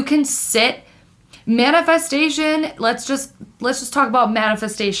 you can sit. Manifestation, let's just talk about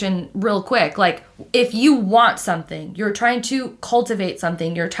manifestation real quick. Like, if you want something, you're trying to cultivate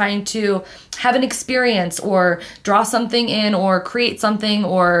something, you're trying to have an experience or draw something in or create something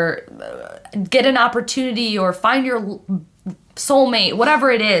or get an opportunity or find your soulmate,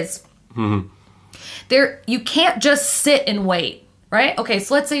 whatever it is. You can't just sit and wait, right? Okay,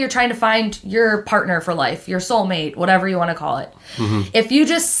 so let's say you're trying to find your partner for life, your soulmate, whatever you want to call it. If you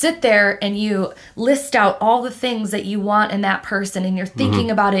just sit there and you list out all the things that you want in that person and you're thinking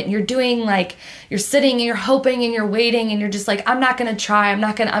about it and you're doing, like, you're sitting and you're hoping and you're waiting and you're just like, I'm not going to try,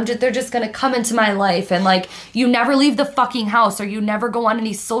 they're just going to come into my life, and like, you never leave the fucking house, or you never go on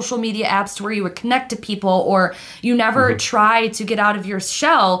any social media apps to where you would connect to people, or you never try to get out of your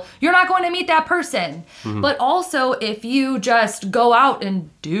shell, you're not going to meet that person. But also, if you just go out and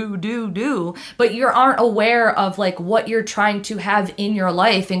do, but you aren't aware of like what you're trying to have in your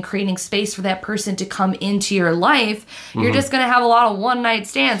life and creating space for that person to come into your life, you're just going to have a lot of one-night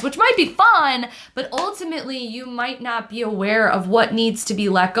stands, which might be fun, but ultimately you might not be aware of what needs to be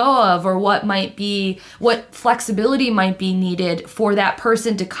let go of, or what flexibility might be needed for that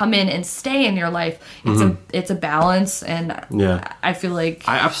person to come in and stay in your life. It's a balance, and I feel like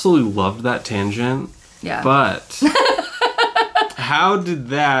I absolutely loved that tangent. But how did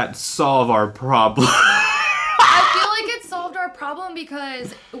that solve our problem? I feel like it solved our problem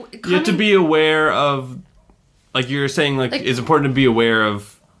because you have to be aware of, like you're saying, like it's important to be aware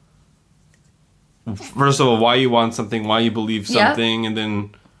of, first of all, why you want something, why you believe something, and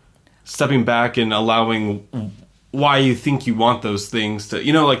then stepping back and allowing why you think you want those things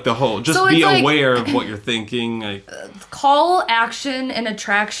to, like the whole, just be aware of what you're thinking. Like, call action and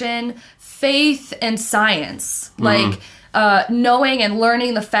attraction, faith and science. Like, knowing and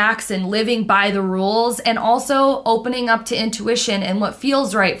learning the facts and living by the rules, and also opening up to intuition and what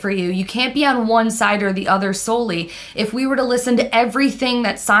feels right for you. You can't be on one side or the other solely. If we were to listen to everything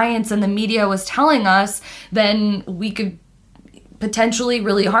that science and the media was telling us, then we could potentially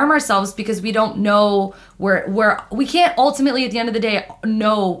really harm ourselves, because we don't know where we can't ultimately at the end of the day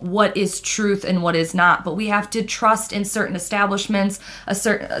know what is truth and what is not, but we have to trust in certain establishments,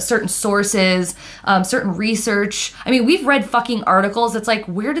 certain sources, certain research. I mean, we've read fucking articles. It's like,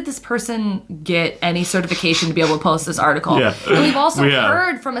 where did this person get any certification to be able to post this article? Yeah. And we've also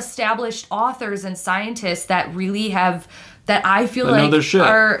heard from established authors and scientists that really have, that I feel like know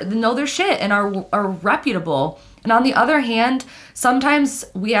their shit and are reputable. And on the other hand, sometimes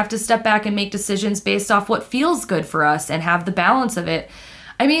we have to step back and make decisions based off what feels good for us and have the balance of it.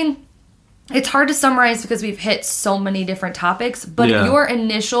 I mean, it's hard to summarize because we've hit so many different topics, but your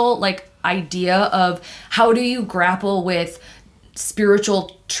initial idea of how do you grapple with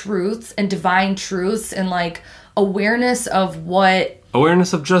spiritual truths and divine truths and awareness of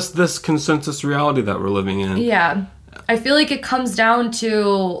just this consensus reality that we're living in. Yeah. I feel like it comes down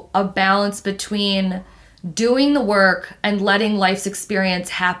to a balance between doing the work and letting life's experience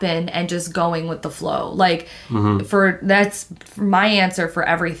happen and just going with the flow. That's my answer for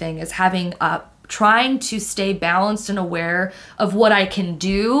everything, is trying to stay balanced and aware of what I can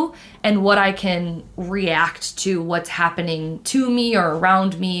do and what I can react to what's happening to me or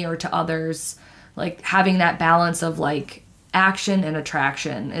around me or to others. Having that balance of action and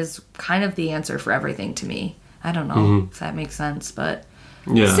attraction is kind of the answer for everything to me. I don't know if that makes sense, but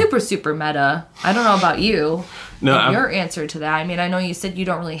super, super meta. I don't know about you. Your answer to that. I mean, I know you said you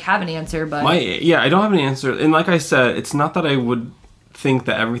don't really have an answer, but I don't have an answer. And like I said, it's not that I would think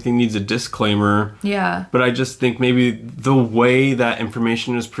that everything needs a disclaimer. Yeah. But I just think maybe the way that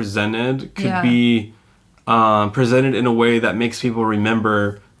information is presented could be presented in a way that makes people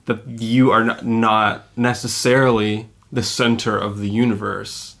remember that you are not necessarily the center of the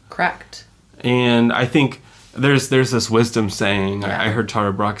universe. Correct. And I think there's this wisdom saying, I heard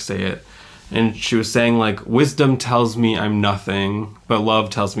Tara Brach say it, and she was saying wisdom tells me I'm nothing, but love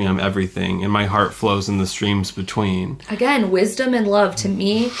tells me I'm everything, and my heart flows in the streams between. Again, wisdom and love to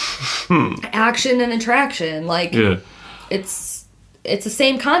me, action and attraction, it's the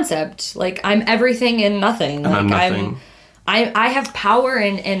same concept. I'm everything and nothing. And I'm nothing. I have power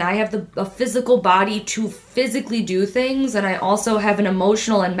and I have a physical body to physically do things, and I also have an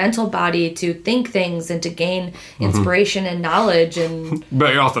emotional and mental body to think things and to gain inspiration and knowledge. And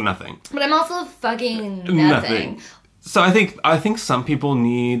but you're also nothing. But I'm also fucking nothing. So I think some people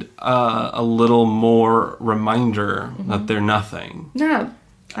need a little more reminder that they're nothing. Yeah.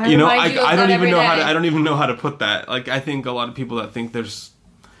 I don't even know how to put that. I think a lot of people that think they're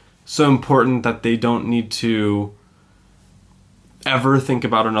so important that they don't need to ever think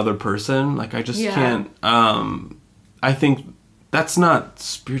about another person. I just can't. I think that's not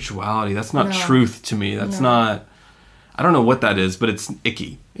spirituality. That's not truth to me. That's not. I don't know what that is, but it's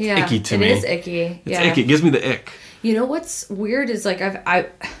icky. It's icky to me. It is icky. It's icky. It gives me the ick. You know what's weird is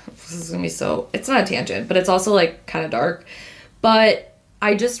this is gonna be so. It's not a tangent, but it's also kind of dark. But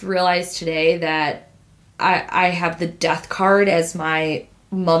I just realized today that I have the death card as my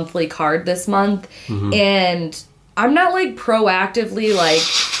monthly card this month, and I'm not proactively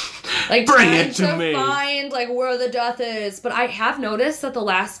trying to find where the death is, but I have noticed that the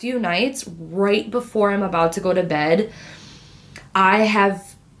last few nights, right before I'm about to go to bed, I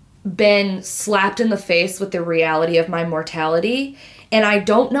have been slapped in the face with the reality of my mortality, and I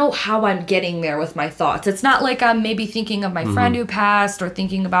don't know how I'm getting there with my thoughts. It's not I'm maybe thinking of my friend who passed or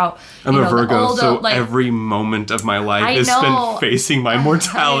thinking about I'm a Virgo, so every moment of my life is spent facing my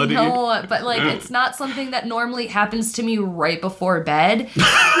mortality. I know, but it's not something that normally happens to me right before bed. You know what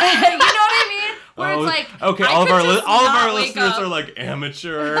I mean? Where it's okay, all of our listeners are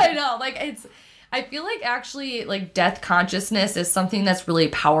amateur. I know, I feel actually death consciousness is something that's really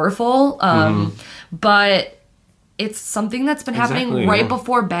powerful, but it's something that's been happening right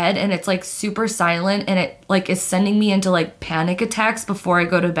before bed, and it's super silent, and it is sending me into panic attacks before I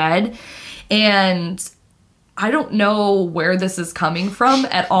go to bed, and I don't know where this is coming from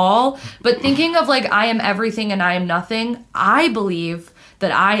at all, but thinking of I am everything and I am nothing, I believe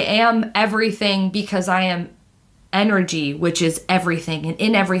that I am everything because I am energy, which is everything and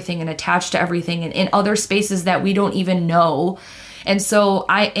in everything and attached to everything and in other spaces that we don't even know. And so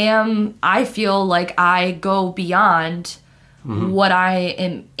I feel I go beyond what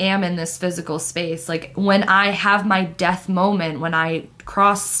I am in this physical space. Like when I have my death moment, when I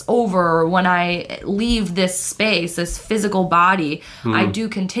cross over, when I leave this space, this physical body, I do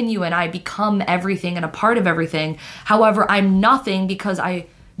continue and I become everything and a part of everything. However, I'm nothing because I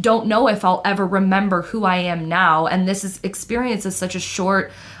don't know if I'll ever remember who I am now. And experience is such a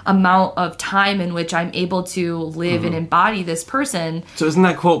short amount of time in which I'm able to live and embody this person. So isn't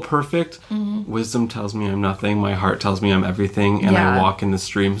that quote perfect? Wisdom tells me I'm nothing, my heart tells me I'm everything, and I walk in the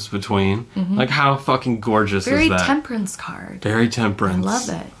streams between. Like, how fucking gorgeous is that? Very temperance card. Very temperance. I love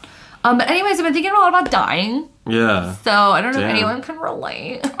it. But anyways, I've been thinking a lot about dying. Yeah. So I don't know if anyone can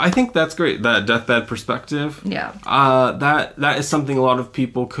relate. I think that's great, that deathbed perspective. Yeah. That is something a lot of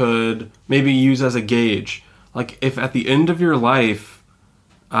people could maybe use as a gauge. Like, if at the end of your life,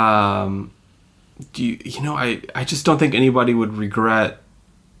 I just don't think anybody would regret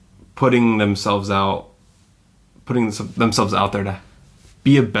putting themselves out there to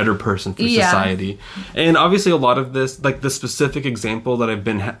be a better person for society. And obviously a lot of this, like the specific example that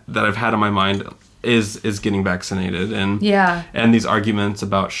I've had in my mind is getting vaccinated, and these arguments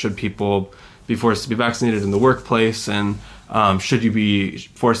about should people be forced to be vaccinated in the workplace, and should you be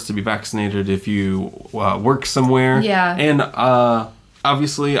forced to be vaccinated if you work somewhere. And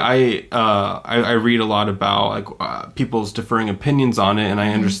obviously I read a lot about like people's differing opinions on it, and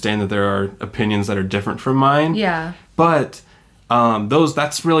I understand that there are opinions that are different from mine. But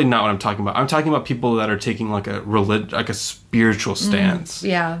that's really not what I'm talking about. I'm talking about people that are taking like a spiritual stance.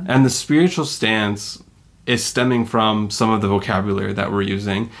 And the spiritual stance is stemming from some of the vocabulary that we're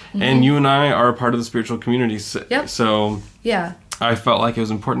using. And you and I are a part of the spiritual community. So I felt like it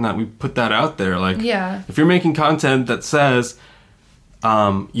was important that we put that out there. Like, if you're making content that says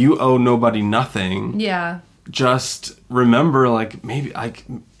you owe nobody nothing, just remember, like, maybe, like,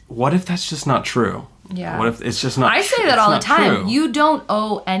 what if that's just not true? What if it's just not? I say that all the time. True. You don't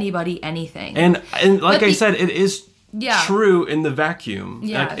owe anybody anything. And like I said, it is true in the vacuum.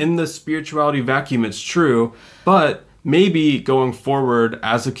 Like in the spirituality vacuum, it's true. But maybe going forward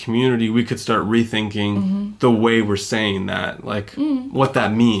as a community, we could start rethinking the way we're saying that, like what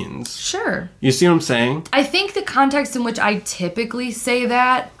that means. Sure. You see what I'm saying? I think the context in which I typically say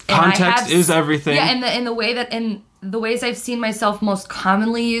that, context is everything. Yeah, in the ways I've seen myself most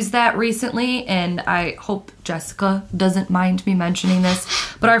commonly use that recently, and I hope Jessica doesn't mind me mentioning this,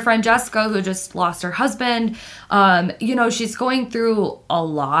 but our friend Jessica, who just lost her husband, she's going through a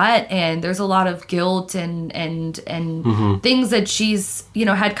lot, and there's a lot of guilt and things that she's,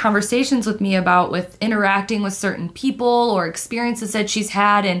 had conversations with me about, with interacting with certain people or experiences that she's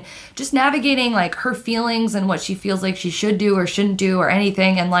had, and just navigating like her feelings and what she feels like she should do or shouldn't do or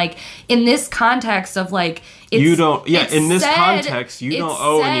anything. And like in this context of like, you don't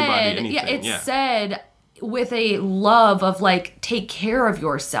owe anybody anything. Yeah, it's said with a love of like, take care of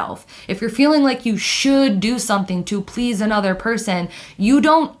yourself. If you're feeling like you should do something to please another person, you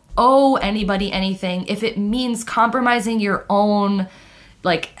don't owe anybody anything if it means compromising your own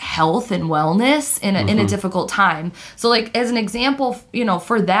like health and wellness in a difficult time. So like as an example,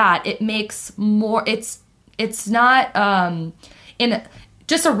 for that, it makes more, it's not in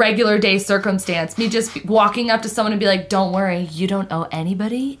just a regular day circumstance, me just walking up to someone and be like, don't worry, you don't owe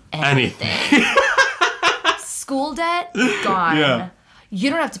anybody anything. School debt, gone. You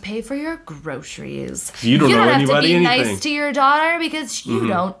don't have to pay for your groceries. You don't owe anybody anything. You don't have to be nice to your daughter because you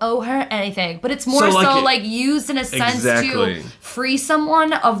don't owe her anything. But it's more so used in a sense to free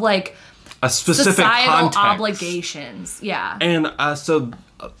someone of like a specific societal context. Obligations. Yeah. And so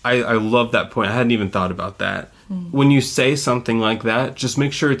I love that point. I hadn't even thought about that. When you say something like that, just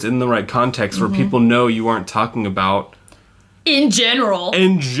make sure it's in the right context where people know you aren't talking about in general.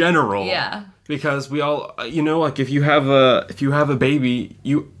 Yeah. Because we all, like if you have a baby,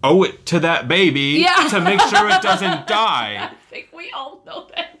 you owe it to that baby to make sure it doesn't die. I think we all know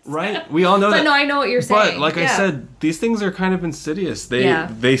that. Right? We all know that. But no, I know what you're saying. But like I said, these things are kind of insidious.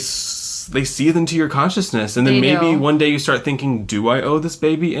 They seethe into your consciousness, and then maybe one day you start thinking, do I owe this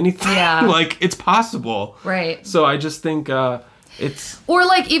baby anything? Yeah. Like, it's possible. Right. So I just think it's... Or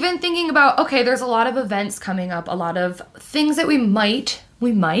like even thinking about, okay, there's a lot of events coming up, a lot of things that we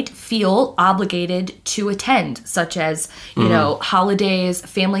might feel obligated to attend, such as, holidays,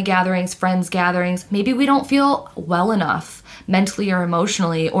 family gatherings, friends gatherings. Maybe we don't feel well enough mentally or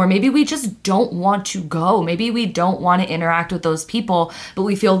emotionally, or maybe we just don't want to go. Maybe we don't want to interact with those people, but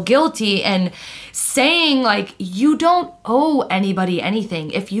we feel guilty. And saying like, you don't owe anybody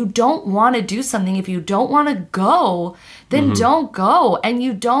anything. If you don't want to do something, if you don't want to go, then don't go. And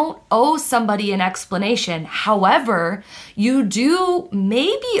you don't owe somebody an explanation. However, you do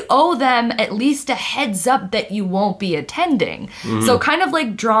maybe owe them at least a heads up that you won't be attending. So kind of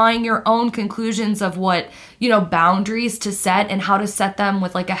like drawing your own conclusions of what, boundaries to set and how to set them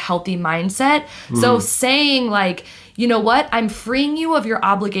with like a healthy mindset. So saying like, you know what? I'm freeing you of your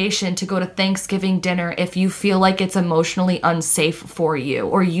obligation to go to Thanksgiving dinner if you feel like it's emotionally unsafe for you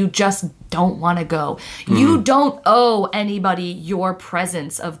or you just don't want to go. You don't owe anybody your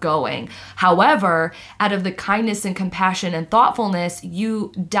presence of going. However, out of the kindness and compassion and thoughtfulness,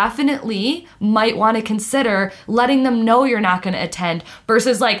 you definitely might want to consider letting them know you're not going to attend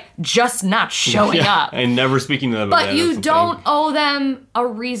versus like just not showing up. And never speaking to them But again. you don't owe them a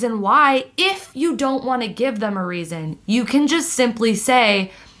reason why. If you don't want to give them a reason, you can just simply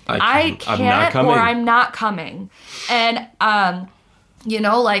say, I can't or I'm not coming. And,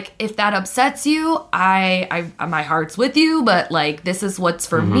 like if that upsets you, I my heart's with you, but like this is what's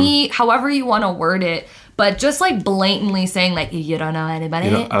for me, however you want to word it. But just like blatantly saying like, you don't know anybody,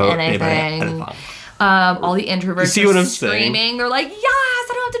 anything. All the introverts see what I'm screaming. saying? They're like, yes,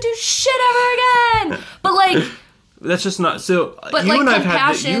 I don't have to do shit ever again. But like... That's just not so. But you like and I have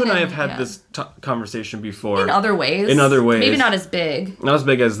compassion had this conversation before. In other ways, maybe not as big. Not as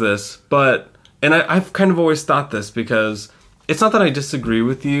big as this, but I've kind of always thought this because it's not that I disagree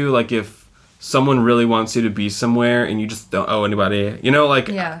with you. Like if someone really wants you to be somewhere and you just don't owe anybody,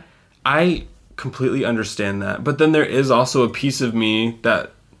 Yeah. I completely understand that. But then there is also a piece of me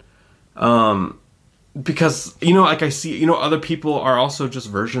that, because, like I see, other people are also just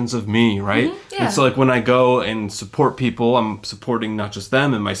versions of me, right? Yeah. And so like when I go and support people, I'm supporting not just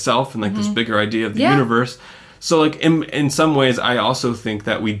them and myself and like this bigger idea of the universe. So like in some ways, I also think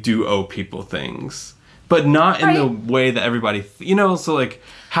that we do owe people things, but not in the way that everybody, so like,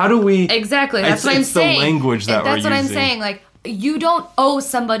 how do we... Exactly, that's what I'm saying. It's the language that we're using. That's what I'm saying. Like, you don't owe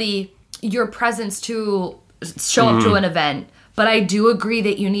somebody your presence to show up to an event. But I do agree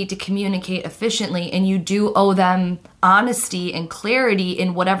that you need to communicate efficiently and you do owe them honesty and clarity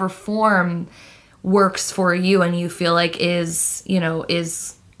in whatever form works for you and you feel like is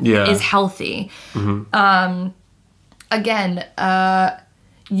healthy. Again,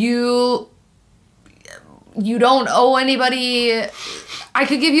 you don't owe anybody. I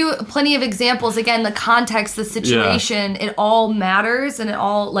could give you plenty of examples. Again, the context, the situation, it all matters and it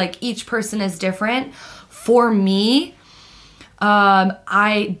all, like, each person is different. For me,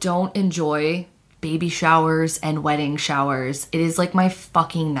 I don't enjoy baby showers and wedding showers. It is like my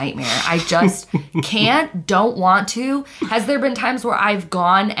fucking nightmare. I just don't want to. Has there been times where I've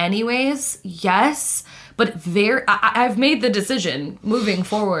gone anyways? Yes. But I've made the decision moving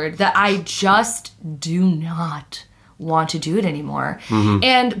forward that I just do not want to do it anymore.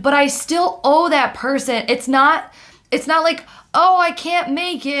 But I still owe that person. It's not like, oh, I can't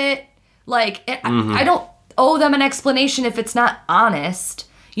make it. Like, I don't owe them an explanation if it's not honest,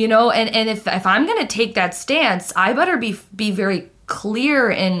 and if I'm gonna take that stance, I better be very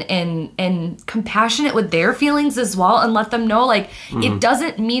clear and compassionate with their feelings as well, and let them know, like, it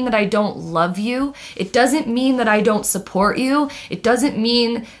doesn't mean that I don't love you, it doesn't mean that I don't support you, it doesn't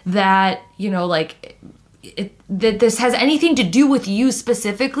mean that that this has anything to do with you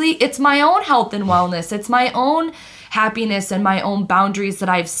specifically. It's my own health and wellness, it's my own happiness and my own boundaries that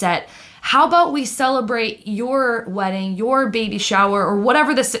I've set. How about we celebrate your wedding, your baby shower, or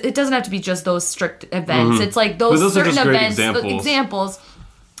whatever this... It doesn't have to be just those strict events. It's like those certain events, examples.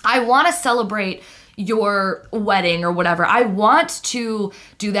 I want to celebrate your wedding or whatever. I want to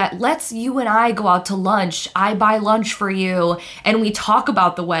do that. Let's you and I go out to lunch. I buy lunch for you and we talk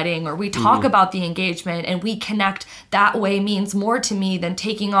about the wedding or we talk about the engagement and we connect. That way means more to me than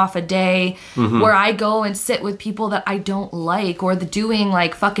taking off a day where I go and sit with people that I don't like, or doing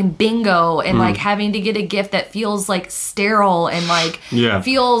like fucking bingo and like having to get a gift that feels like sterile and like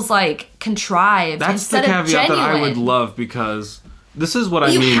feels like contrived. That's the caveat that I would love, because this is what I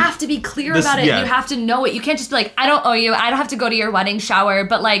mean. You have to be clear about it. You have to know it. You can't just be like, I don't owe you. I don't have to go to your wedding shower.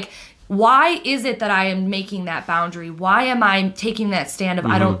 But like, why is it that I am making that boundary? Why am I taking that stand of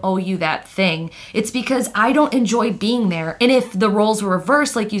I don't owe you that thing? It's because I don't enjoy being there. And if the roles were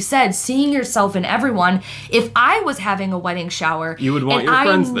reversed, like you said, seeing yourself in everyone, if I was having a wedding shower, you would want your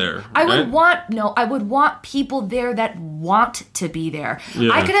friends there. I would want people there that want to be there.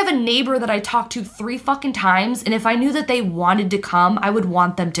 Yeah. I could have a neighbor that I talked to 3 fucking times, and if I knew that they wanted to come, I would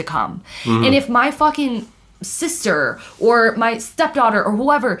want them to come. And if my fucking sister or my stepdaughter or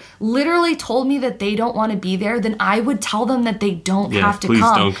whoever literally told me that they don't want to be there, then I would tell them that they don't have to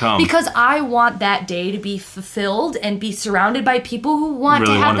come. Don't come. Because I want that day to be fulfilled and be surrounded by people who want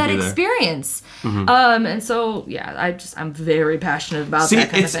to have that experience. And so, yeah, I'm very passionate about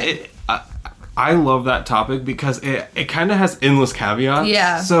that kind of thing. I love that topic because it kind of has endless caveats.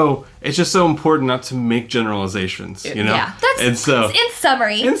 Yeah. So it's just so important not to make generalizations, you know? Yeah. That's and so, in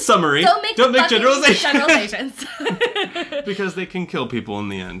summary. Don't make generalizations. Because they can kill people in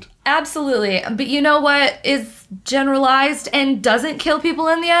the end. Absolutely. But you know what is generalized and doesn't kill people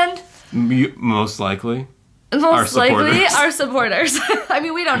in the end? Most likely. Most likely our supporters. I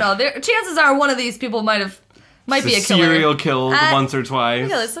mean, we don't know. Chances are one of these people might be a killer. Serial killed once or twice.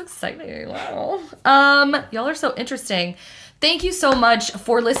 Yeah, that's so exciting. Wow. Y'all are so interesting. Thank you so much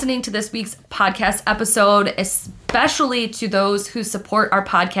for listening to this week's podcast episode, especially to those who support our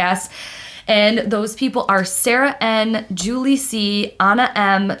podcast. And those people are Sarah N., Julie C., Anna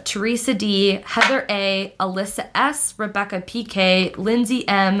M., Teresa D., Heather A., Alyssa S., Rebecca P.K., Lindsay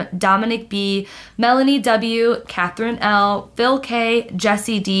M., Dominic B., Melanie W., Catherine L., Phil K.,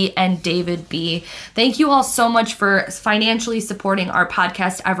 Jesse D., and David B. Thank you all so much for financially supporting our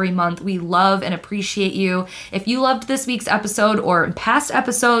podcast every month. We love and appreciate you. If you loved this week's episode or past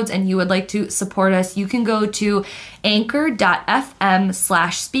episodes and you would like to support us, you can go to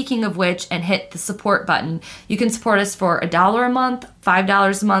anchor.fm/speaking of which and hit the support button. You can support us for $1 a month,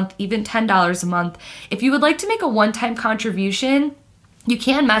 $5 a month, even $10 a month. If you would like to make a one-time contribution, you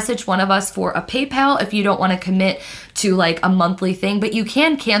can message one of us for a PayPal if you don't want to commit to like a monthly thing, but you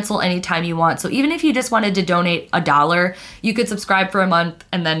can cancel anytime you want. So even if you just wanted to donate $1, you could subscribe for a month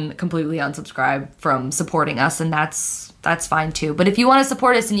and then completely unsubscribe from supporting us, and that's fine too. But if you want to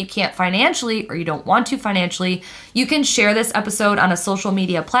support us and you can't financially, or you don't want to financially, you can share this episode on a social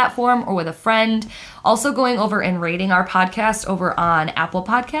media platform or with a friend. Also going over and rating our podcast over on Apple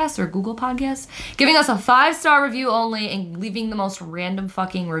Podcasts or Google Podcasts. Giving us a 5-star review only and leaving the most random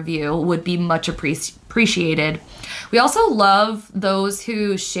fucking review would be much appreciated. We also love those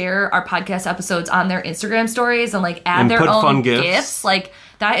who share our podcast episodes on their Instagram stories and like add their own gifts. Like,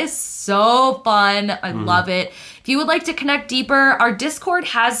 that is so fun. I love it. If you would like to connect deeper, our Discord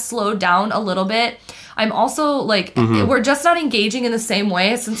has slowed down a little bit. I'm also like, we're just not engaging in the same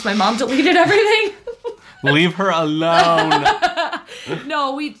way since my mom deleted everything. Leave her alone.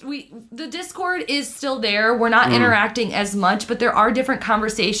 No, the Discord is still there. We're not interacting as much, but there are different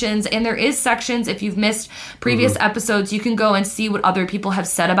conversations, and there is sections. If you've missed previous episodes, you can go and see what other people have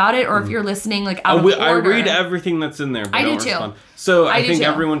said about it, or if you're listening like out of order. I read everything that's in there. But I do too. Respond. So I think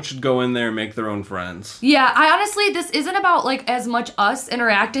everyone should go in there and make their own friends. Yeah, I honestly, this isn't about like as much us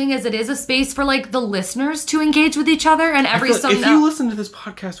interacting as it is a space for like the listeners to engage with each other. And every if you listen to this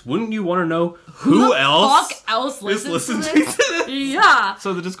podcast, wouldn't you want to know who else listens to this? this? Yeah.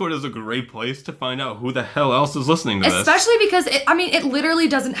 So the Discord is a great place to find out who the hell else is listening to this. Especially because it literally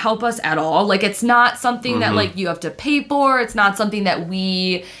doesn't help us at all. Like, it's not something that like you have to pay for. It's not something that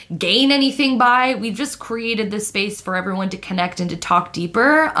we gain anything by. We've just created this space for everyone to connect and to talk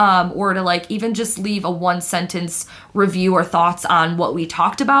deeper, or to like even just leave a 1-sentence review or thoughts on what we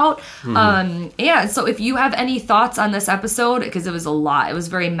talked about. Yeah, so if you have any thoughts on this episode, because it was a lot, it was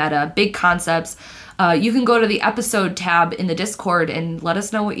very meta, big concepts, you can go to the episode tab in the Discord and let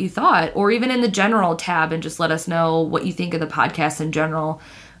us know what you thought, or even in the general tab and just let us know what you think of the podcast in general.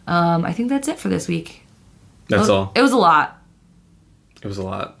 I think that's it for this week. That's all. It was a lot. It was a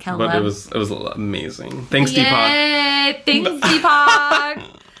lot, Caleb. but it was amazing. Thanks, Deepak. Yay! Thanks, Deepak.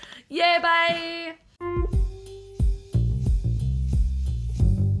 Yay! Bye.